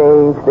he's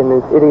changed in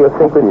his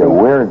idiosyncrasy. It's a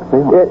weird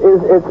feeling.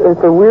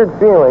 It's a weird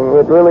feeling.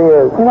 It really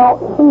is.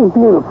 He's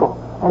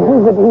beautiful. And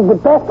he's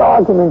the best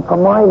argument for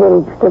my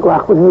little stick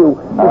rock with you.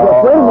 Wait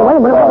a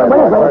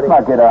minute. Let's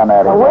not get on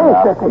that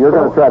again. You're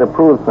going to try to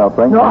prove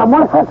something. No, I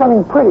want to say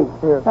something pretty.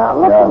 Yeah.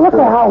 Now, look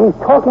at how he's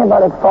talking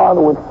about his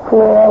father with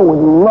flair, with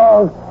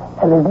love,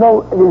 and there's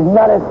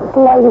not a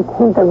slightest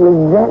hint of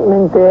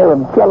resentment there,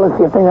 of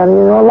jealousy, of things. I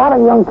mean, a lot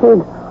of young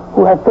kids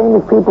who have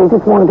famous people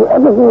just want to do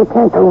everything they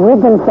can to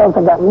rid themselves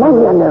of that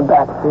monkey on their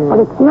back.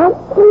 But it's not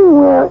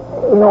anywhere,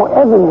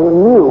 evident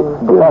in you.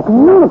 You're a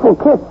beautiful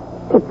kid.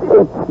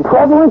 It's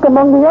prevalent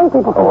among the young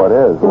people. Oh, it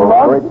is. Well,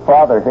 great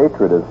father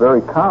hatred is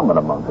very common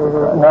amongst us.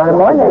 Right? Not in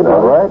my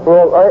neighborhood. Right?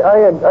 Well,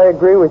 I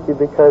agree with you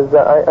because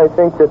I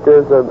think that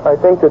there's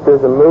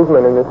a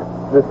movement in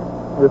this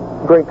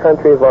great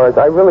country of ours.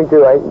 I really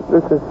do.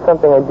 This is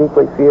something I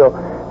deeply feel,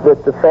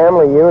 that the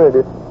family unit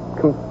is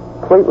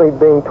completely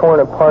being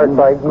torn apart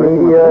by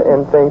media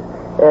and things.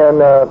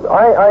 And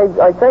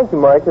I thank you,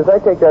 Mike, because I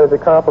take that as a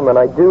compliment.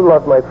 I do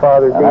love my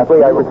father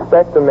deeply. I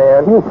respect the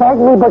man. You thank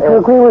me, but you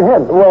agree with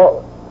him.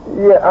 Well,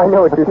 yeah, I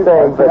know what you're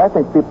saying, but I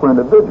think people are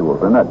individuals.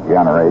 They're not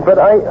generations. But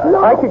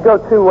I could go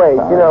two ways.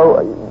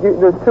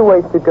 There's two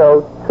ways to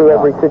go through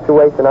every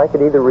situation. I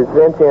could either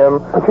resent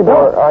him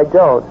or I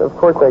don't. Of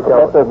course I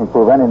don't. That doesn't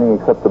prove anything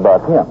except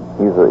about him.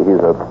 He's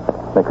an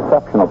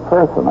exceptional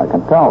person. I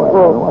can tell that.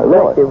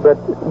 Well, thank you.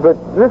 But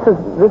this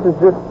is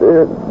just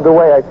the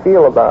way I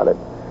feel about it.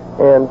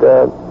 And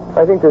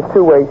I think there's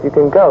two ways you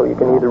can go. You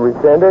can either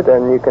resent it,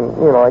 and you can,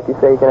 like you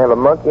say, you can have a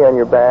monkey on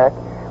your back,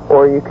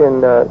 or you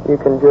can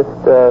just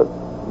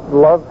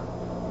love,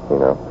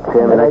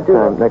 Tim,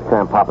 next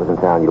time Papa's in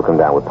town, you'll come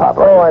down with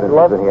Papa. Oh, I'd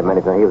love to. He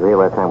was here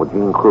last time with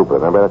Gene Krupa.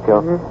 Remember that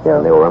show? Mm-hmm, yeah.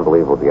 And they were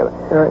unbelievable together.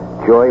 All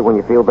right. Joy, when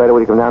you feel better,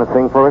 will you come down and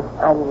sing for us?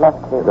 I'd love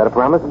to. Is that a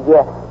promise?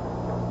 Yes.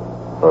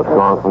 A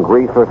song from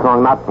Greece or a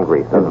song not from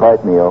Greece?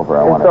 Invite me over.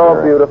 I want to It's all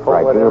hear it. beautiful.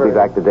 Right, Gene will be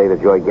back the day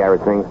that Joy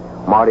Garrett sings.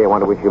 Marty, I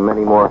want to wish you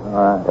many more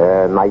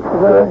nice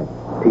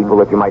people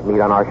that you might meet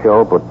on our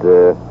show, but...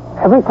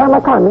 Every time I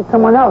come, I meet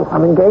someone else.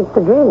 I'm engaged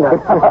to Gene now.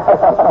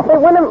 Hey,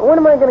 when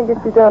am I going to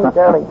get you down to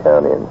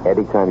Downingtown in?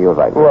 Anytime you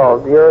invite me.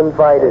 Well, you're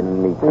invited.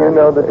 Anytime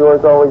The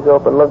door's always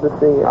open. Love to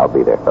see you. I'll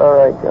be there. All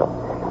right, Joe.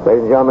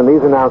 Ladies and gentlemen,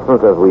 these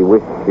announcements as we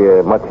wish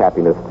much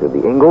happiness to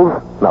the Ingalls,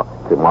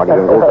 to Marty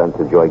Ingalls and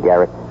to Joy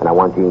Garrett, and I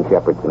want Gene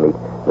Shepard to meet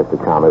Mr.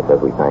 Thomas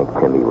as we thank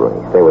Timmy Rooney.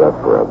 Stay with us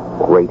for a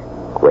great,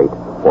 great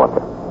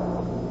author.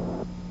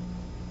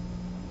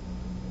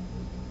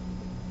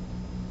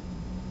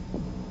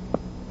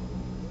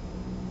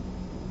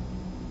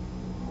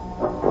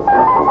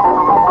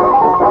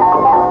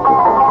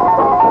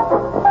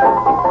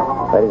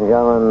 Ladies and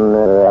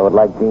gentlemen, I would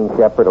like Gene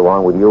Shepard,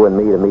 along with you and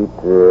me, to meet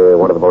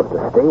one of the most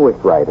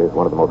distinguished writers,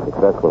 one of the most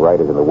successful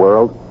writers in the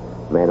world,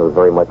 a man who is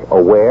very much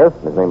aware.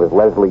 His name is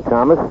Leslie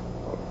Thomas.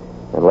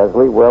 And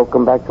Leslie,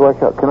 welcome back to our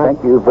show.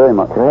 Thank you very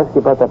much. Can I ask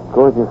you about that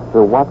gorgeous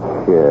watch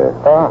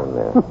on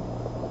there?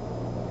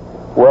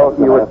 Well,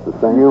 you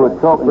were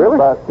talking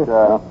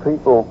about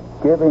people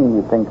giving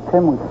you things.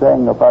 Tim was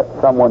saying about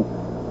someone,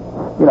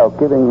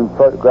 giving him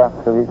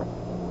photographs of his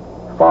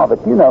father.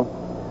 Do you know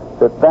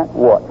that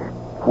watch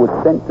was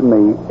sent to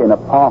me in a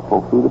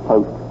parcel through the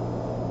post?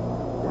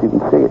 As you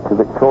can see, it's a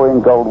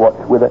Victorian gold watch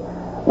with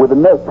a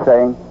note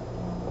saying,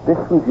 "This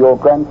was your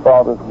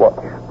grandfather's watch."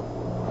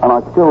 And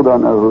I still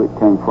don't know who it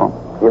came from.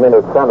 You mean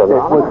it was sent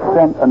anonymously? It was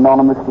sent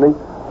anonymously.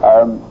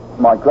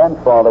 My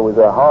grandfather was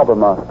a harbour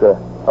master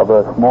of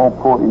a small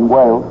port in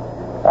Wales,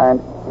 and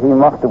he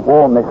must have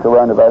worn this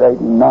around about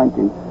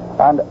 1890.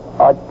 And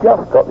I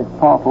just got this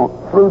parcel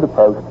through the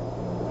post,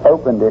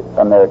 opened it,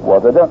 and there it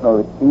was. I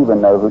don't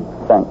even know who it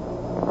sent.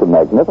 It's a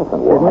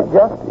magnificent watch. Isn't it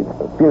just?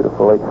 It's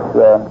beautiful.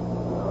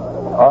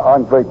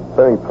 I'm very,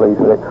 very pleased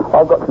with it.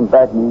 I've got some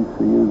bad news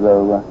for you,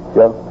 though,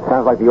 Joe.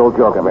 Sounds like the old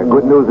joke. I mean,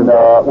 good news and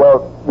bad.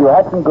 Well, you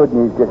had some good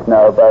news just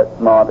now about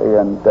Marty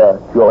and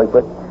Joy,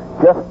 but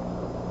just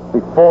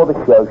before the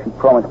show, she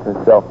promised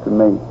herself to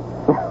me.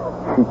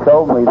 She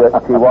told me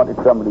that she wanted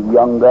somebody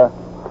younger,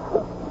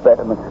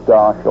 better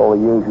moustache, all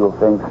the usual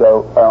things.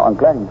 So I'm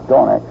glad he's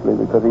gone, actually,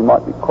 because he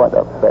might be quite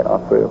upset, I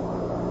feel.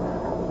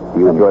 Do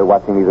you enjoy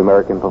watching these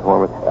American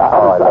performers?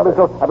 I've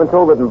been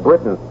told that in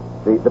Britain,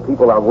 the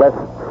people are less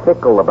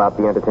fickle about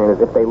the entertainers.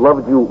 If they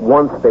loved you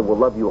once, they will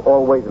love you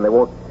always, and they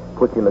won't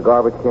put you in the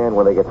garbage can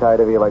when they get tired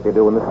of you like they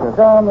do in this country.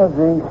 Some of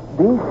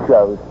these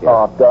shows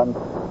are done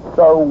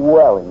so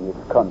well in this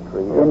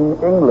country. In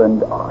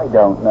England, I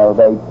don't know.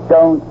 They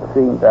don't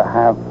seem to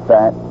have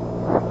that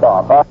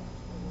spark.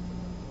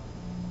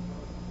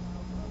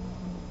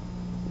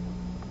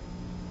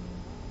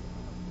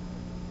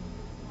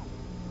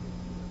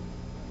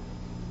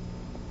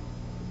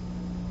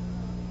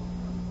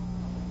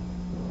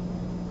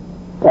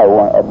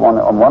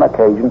 On one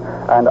occasion,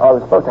 and I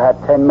was supposed to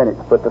have 10 minutes,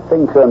 but the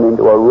thing turned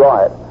into a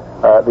riot.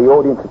 The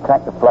audience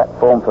attacked the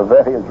platform for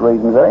various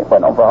reasons. It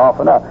went on for half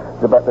an hour.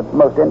 It was about the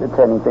most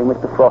entertaining thing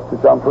Mr. Frost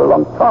has done for a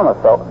long time, I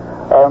felt.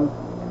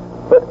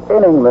 But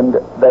in England,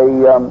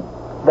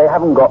 they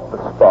haven't got the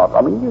spot.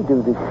 I mean, you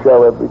do this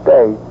show every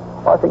day.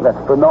 I think that's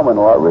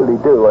phenomenal. I really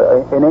do.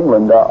 In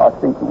England, I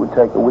think it would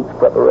take a week's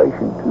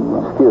preparation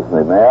to... Excuse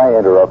me, may I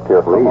interrupt here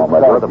for a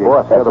moment? You're the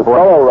boss. As a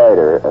fellow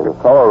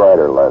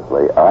writer,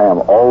 Leslie, I am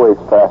always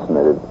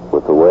fascinated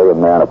with the way a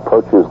man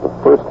approaches the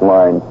first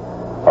line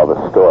of a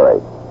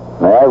story.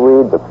 May I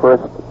read the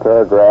first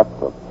paragraph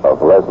of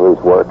Leslie's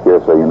work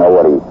here so you know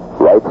what he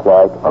writes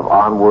like? Of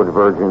Onward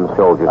Virgin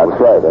Soldiers. That's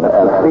right. And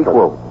a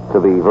sequel to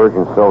the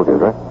Virgin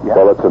Soldiers, right? Yeah.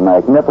 Well, it's a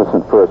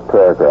magnificent first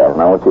paragraph,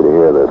 and I want you to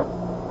hear this.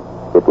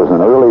 It was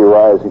an early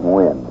rising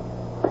wind,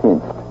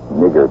 pinched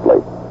niggardly,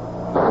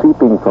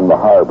 seeping from the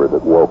harbor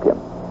that woke him.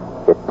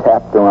 It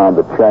tapped around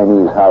the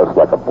Chinese house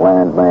like a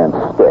blind man's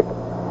stick,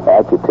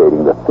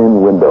 agitating the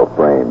thin window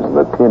frames and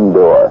the tin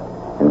door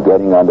and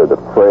getting under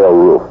the frail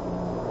roof.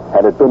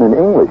 Had it been an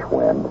English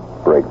wind,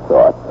 Briggs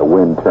thought, a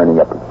wind turning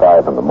up at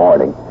 5 in the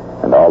morning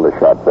in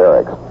Aldershot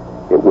Barracks,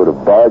 it would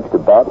have barged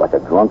about like a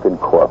drunken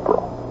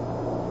corporal.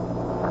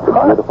 It's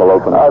a beautiful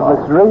opening line. I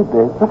misread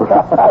this.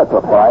 That's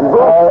a fine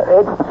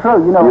It's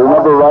true. You know, you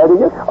remember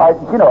writing it?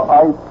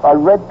 I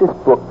read this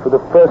book for the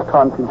first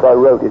time since I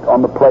wrote it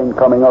on the plane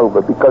coming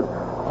over because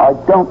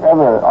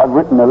I've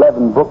written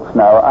 11 books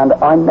now, and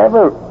I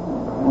never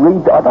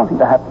read. I don't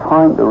think I have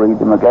time to read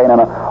them again,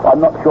 and I'm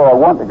not sure I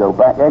want to go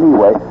back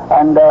anyway.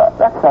 And that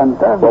sounds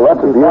terrible. Well,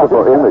 that's a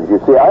beautiful image. You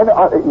see,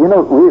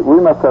 we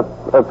must have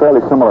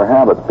fairly similar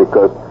habits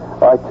because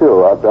I've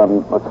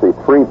done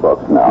 3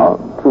 books now,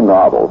 2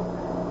 novels.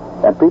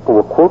 And people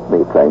will quote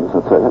me things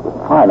and say, "That was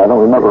fine. I don't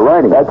remember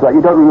writing." That's right.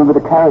 You don't remember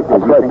the characters.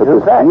 That's right. But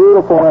this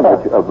beautiful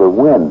image of the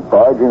wind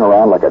barging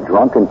around like a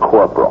drunken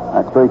corporal.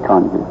 That's very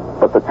kind of you.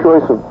 But the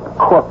choice of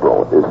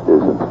corporal is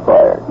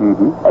inspired.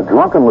 Mm-hmm. A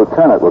drunken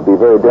lieutenant would be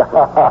very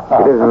different.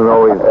 It isn't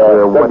always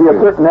there'd be a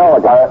certain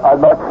elegance. I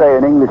might say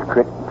an English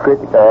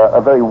critic,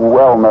 a very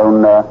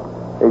well-known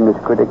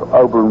English critic,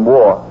 Oberon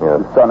Waugh,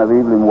 the son of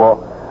Evelyn Waugh,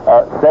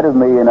 said of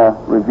me in a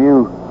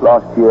review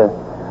last year,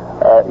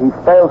 he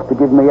fails to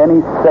give me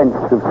any sense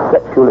of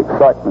sexual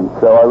excitement.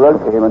 So I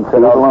wrote to him and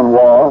said, Evelyn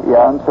Waugh?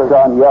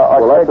 Son, yeah.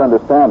 That's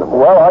understandable.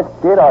 Well, I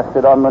did. I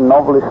said, I'm a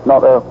novelist,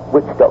 not a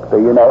witch doctor,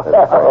 you know,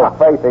 or a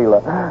faith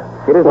healer.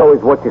 It is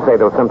always what you say,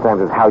 though.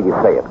 Sometimes it's how you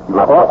say it.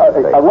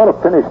 I want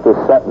to finish this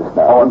sentence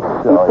now. Oh, I'm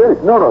sorry.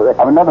 No.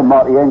 I'm another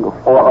Marty Engels.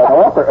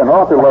 An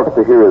author loves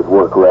to hear his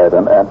work read,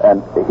 and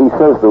he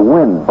says the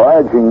wind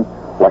barging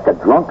like a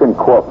drunken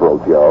corporal,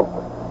 Joe,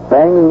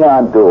 banging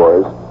on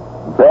doors,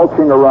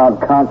 belching around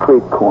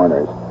concrete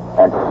corners,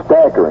 and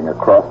staggering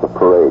across the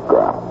parade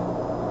ground.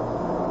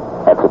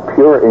 That's a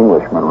pure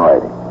Englishman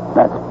writing.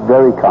 That's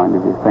very kind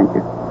of you. Thank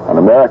you. An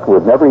American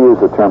would never use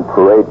the term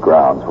parade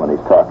grounds when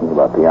he's talking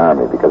about the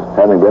Army, because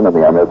having been in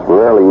the Army, it's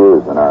rarely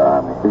used in our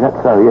Army. Is that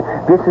so? Yeah.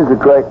 This is a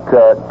great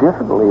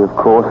difficulty, of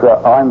course.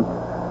 I'm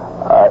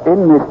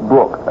in this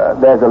book,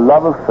 there's a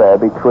love affair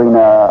between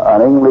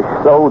an English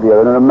soldier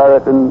and an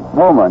American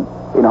woman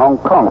in Hong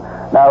Kong.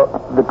 Now,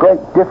 the great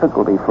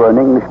difficulty for an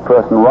English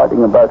person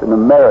writing about an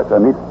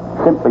American is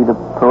simply the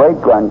parade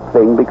ground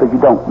thing, because you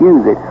don't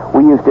use it.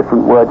 We use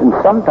different words, and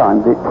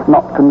sometimes it's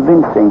not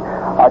convincing.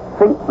 I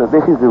think that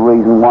this is the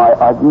reason why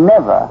I've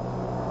never,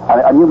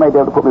 and you may be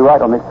able to put me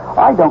right on this,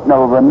 I don't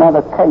know of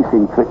another case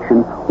in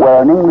fiction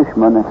where an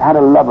Englishman has had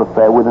a love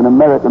affair with an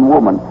American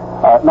woman.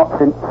 Not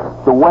since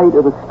The Way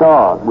to the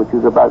Stars, which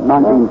was about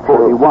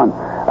 1941.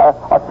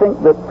 I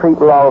think that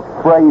people are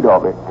afraid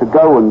of it, to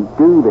go and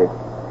do this.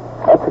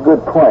 That's a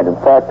good point. In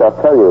fact, I'll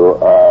tell you,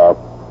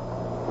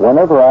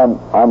 whenever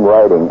I'm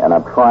writing and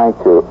I'm trying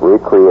to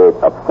recreate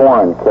a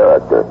foreign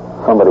character,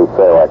 somebody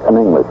say like an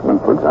Englishman,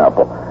 for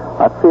example,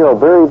 I feel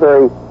very,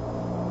 very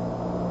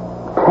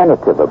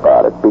tentative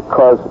about it,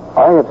 because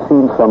I have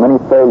seen so many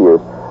failures.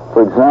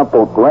 For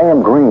example,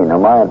 Graham Greene,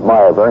 whom I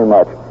admire very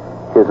much,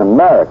 his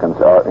Americans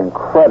are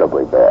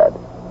incredibly bad.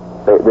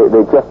 They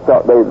just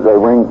don't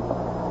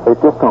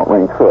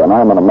ring true, and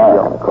I'm an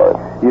American, of course.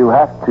 You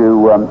have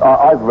to.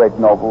 I've read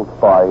novels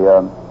by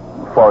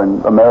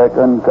foreign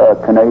Americans,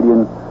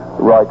 Canadian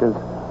writers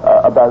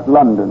about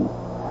London,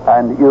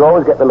 and you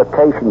always get the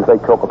locations. They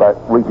talk about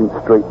Regent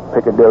Street,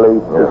 Piccadilly,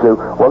 the Zoo.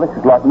 Well, this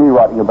is like me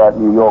writing about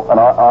New York, and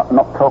I'm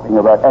not talking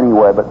about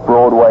anywhere but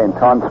Broadway and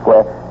Times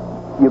Square.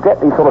 You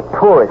get these sort of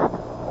tourist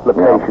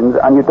locations,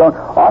 and you don't.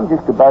 I'm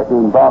just about to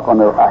embark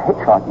on a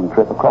hitchhiking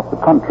trip across the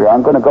country.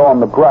 I'm going to go on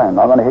the ground.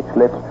 I'm going to hitch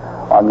lifts.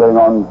 I'm going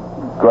on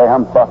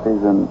Greyhound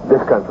buses and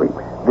this country.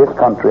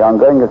 I'm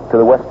going to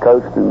the West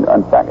Coast and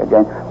back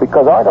again,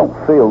 because I don't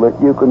feel that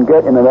you can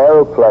get in an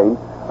aeroplane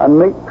and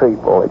meet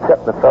people,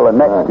 except the fella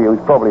next to you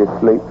who's probably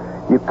asleep.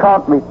 You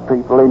can't meet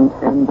people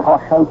in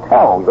posh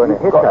hotels. You're going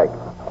to hitchhike.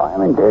 I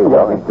am indeed.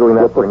 Are you doing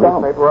that for a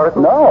newspaper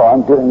article? No,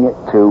 I'm doing it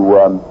to...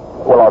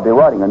 I'll be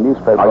writing a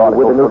newspaper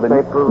article. Are you with a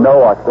newspaper?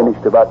 No, I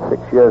finished about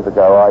 6 years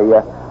ago.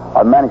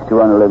 I managed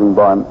to earn a living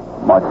by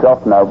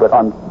myself now, but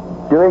I'm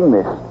doing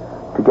this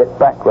to get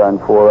background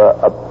for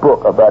a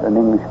book about an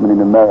Englishman in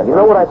America. You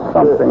know what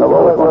something I've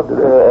always wanted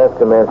to do. Ask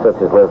a man such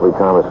as Leslie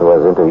Thomas, who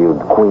has interviewed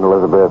Queen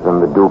Elizabeth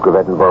and the Duke of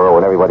Edinburgh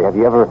and everybody. Have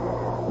you ever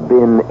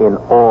been in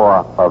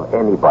awe of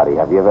anybody?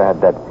 Have you ever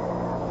had that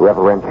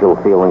reverential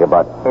feeling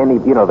about any?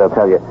 You know, they'll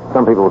tell you.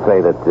 Some people will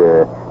say that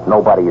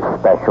nobody is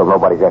special,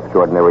 nobody's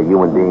extraordinary.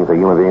 Human beings are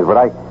human beings. But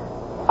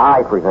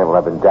I, for example,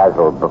 have been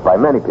dazzled by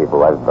many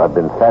people. I've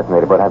been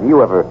fascinated. But have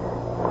you ever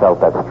felt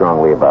that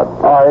strongly about?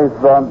 I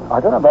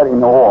don't know about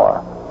in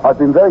awe. I've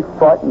been very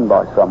frightened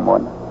by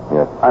someone.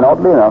 Yes. And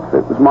oddly enough,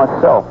 it was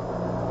myself.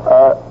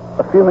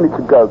 A few minutes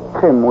ago,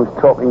 Tim was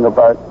talking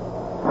about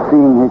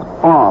seeing his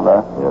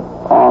father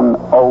on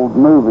old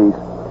movies.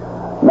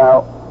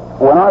 Now,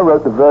 when I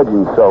wrote The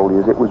Virgin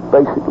Soldiers, it was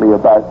basically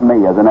about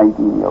me as an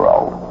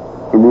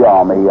 18-year-old in the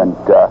army and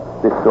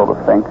this sort of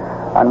thing.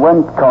 And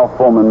when Carl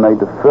Foreman made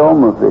the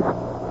film of this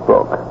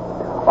book,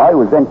 I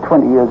was then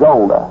 20 years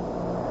older.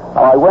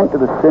 And I went to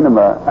the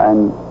cinema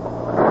and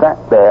sat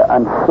there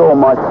and saw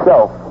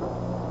myself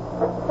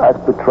as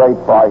portrayed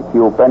by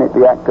Hugh Bennett,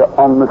 the actor,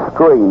 on the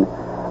screen.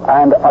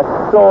 And I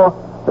saw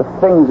the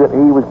things that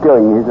he was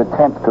doing, his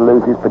attempts to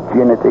lose his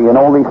virginity and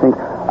all these things.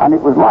 And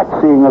it was like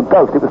seeing a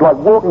ghost. It was like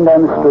walking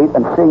down the street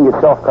and seeing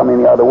yourself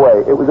coming the other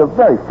way. It was a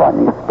very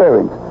frightening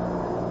experience.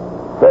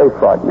 Very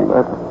frightening.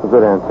 That's a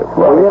good answer.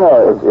 Well, you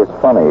know, it's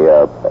funny.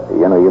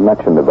 You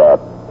mentioned about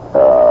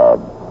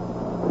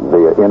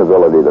the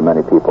inability that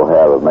many people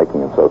have of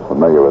making themselves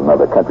familiar with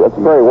another country. That's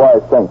a very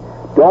wise thing.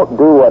 Don't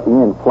do what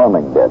Ian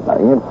Fleming did. Now,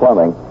 Ian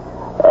Fleming,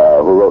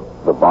 who wrote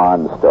the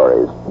Bond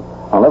stories,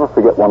 I'll never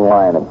forget one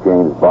line of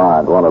James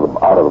Bond, out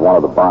of one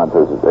of the Bonds.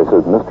 It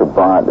says, Mr.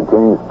 Bond,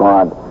 James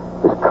Bond,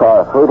 his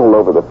car hurtled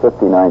over the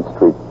 59th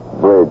Street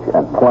Bridge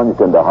and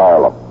plunged into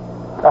Harlem.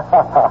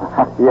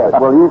 Yes,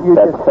 well, you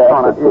just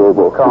can't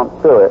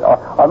do it.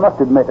 I must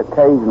admit,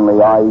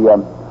 occasionally, I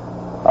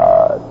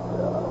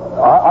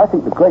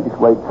think the greatest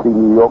way to see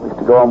New York is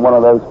to go on one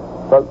of those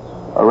boats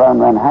around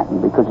Manhattan,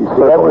 because you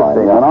see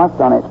everything, and I've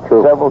done it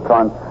several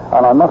times,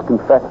 and I must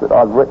confess that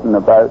I've written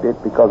about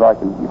it because I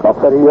can... I'll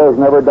bet you've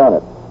never done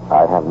it.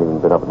 I haven't even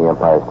been up in the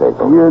Empire State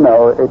Building. You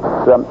know, it's...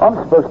 I'm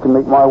supposed to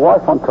meet my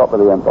wife on top of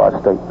the Empire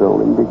State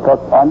Building, because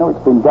I know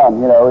it's been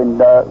done, you know, in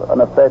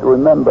an affair to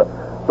remember.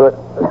 But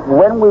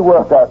when we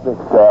worked out this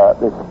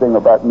thing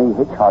about me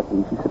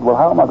hitchhiking, she said, well,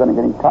 how am I going to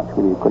get in touch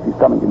with you, because she's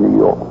coming to New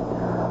York?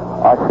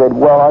 I said,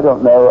 well, I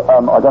don't know.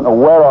 I don't know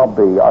where I'll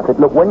be. I said,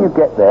 look, when you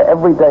get there,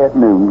 every day at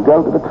noon,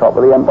 go to the top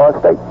of the Empire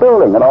State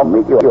Building, and I'll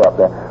meet you up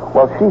there.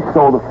 Well, she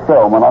saw the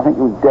film, and I think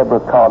it was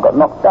Deborah Carr got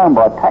knocked down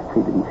by a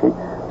taxi, didn't she?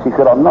 She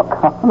said, I'm not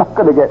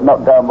going to get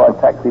knocked down by a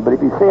taxi, but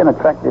if you see an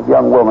attractive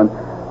young woman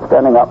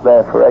standing up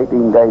there for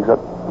 18 days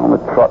on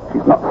the truck,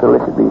 she's not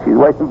soliciting, she's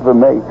waiting for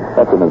me.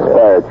 That's an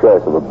inspired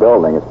choice of a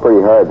building. It's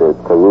pretty hard to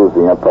lose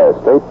the Empire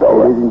State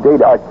Building. It is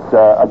indeed.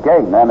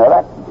 Again, now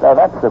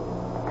that's the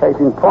case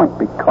in point,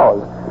 because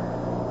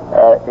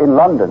in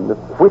London,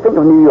 if we think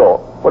of New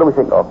York, what do we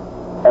think of?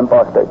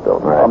 Empire State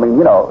Building. Right. I mean,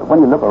 you know, when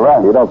you look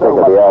around, you don't think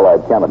of the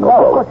Allied Chemical Building.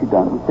 No, Building. of course you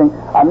don't. You think,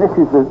 and this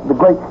is the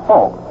great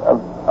fault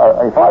of.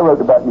 If I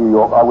wrote about New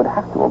York, I would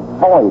have to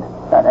avoid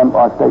that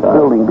Empire State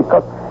Building,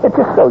 because it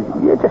just shows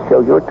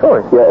you're a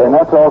tourist. Yeah, and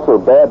that's also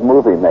bad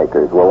movie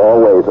makers will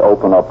always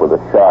open up with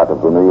a shot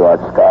of the New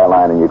York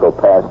skyline, and you go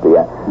past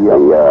the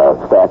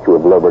Statue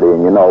of Liberty,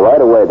 and you know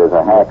right away there's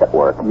a hack at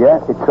work.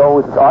 Yes, it's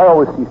always. I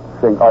always used to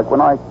think, like when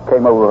I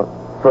came over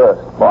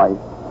first by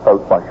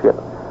boat, by ship,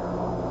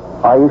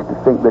 I used to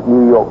think that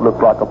New York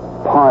looked like a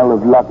pile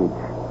of luggage.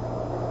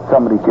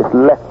 Somebody just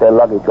left their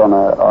luggage on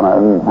a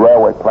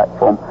railway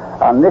platform.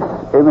 And this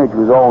image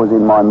was always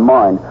in my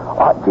mind.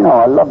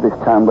 I love this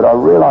town, but I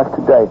realize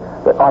today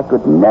that I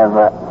could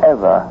never,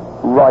 ever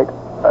write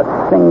a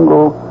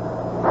single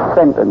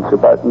sentence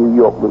about New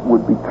York that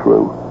would be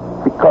true.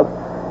 Because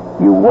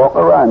you walk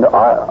around,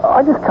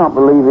 I just can't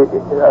believe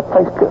a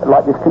place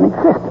like this can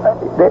exist.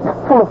 It's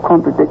full of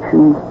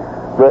contradictions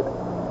that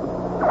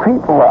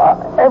people are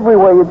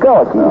everywhere you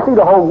go. You see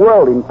the whole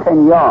world in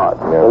 10 yards.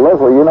 Yeah. Well,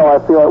 Leslie, I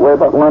feel that way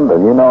about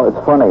London.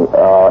 It's funny.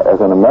 As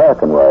an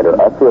American writer,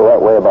 I feel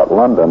that way about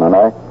London, and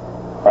I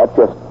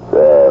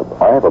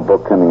have a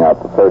book coming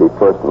out the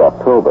 31st of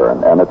October,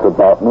 and it's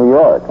about New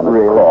York, and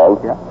it's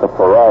called The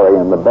Ferrari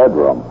in the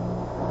Bedroom.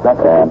 That's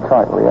a good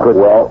title, yeah. Good.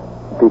 Well,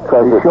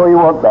 because... Are you sure you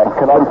want that?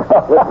 Can I...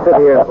 Let's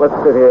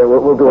sit here.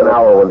 We'll do an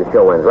hour when the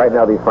show ends. Right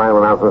now, these final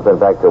announcements are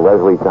back to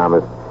Leslie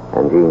Thomas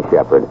and Gene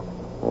Shepard.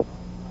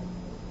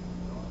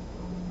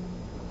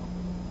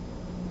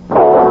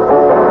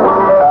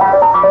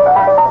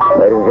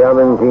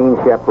 Gene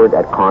Shepard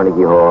at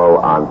Carnegie Hall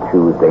on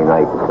Tuesday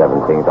night, the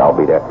 17th. I'll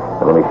be there.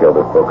 And let me show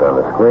this book on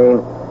the screen.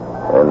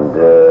 And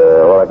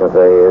all I can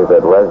say is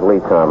that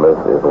Leslie Thomas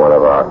is one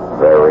of our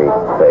very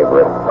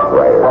favorite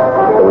writers.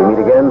 So we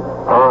meet again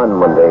on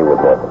Monday with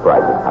more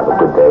surprises. Have a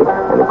good day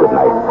and a good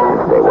night,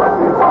 and stay well.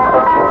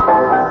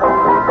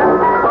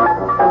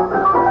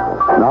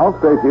 Now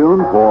stay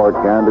tuned for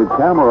Candid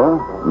Camera,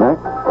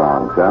 next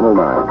on Channel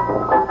 9.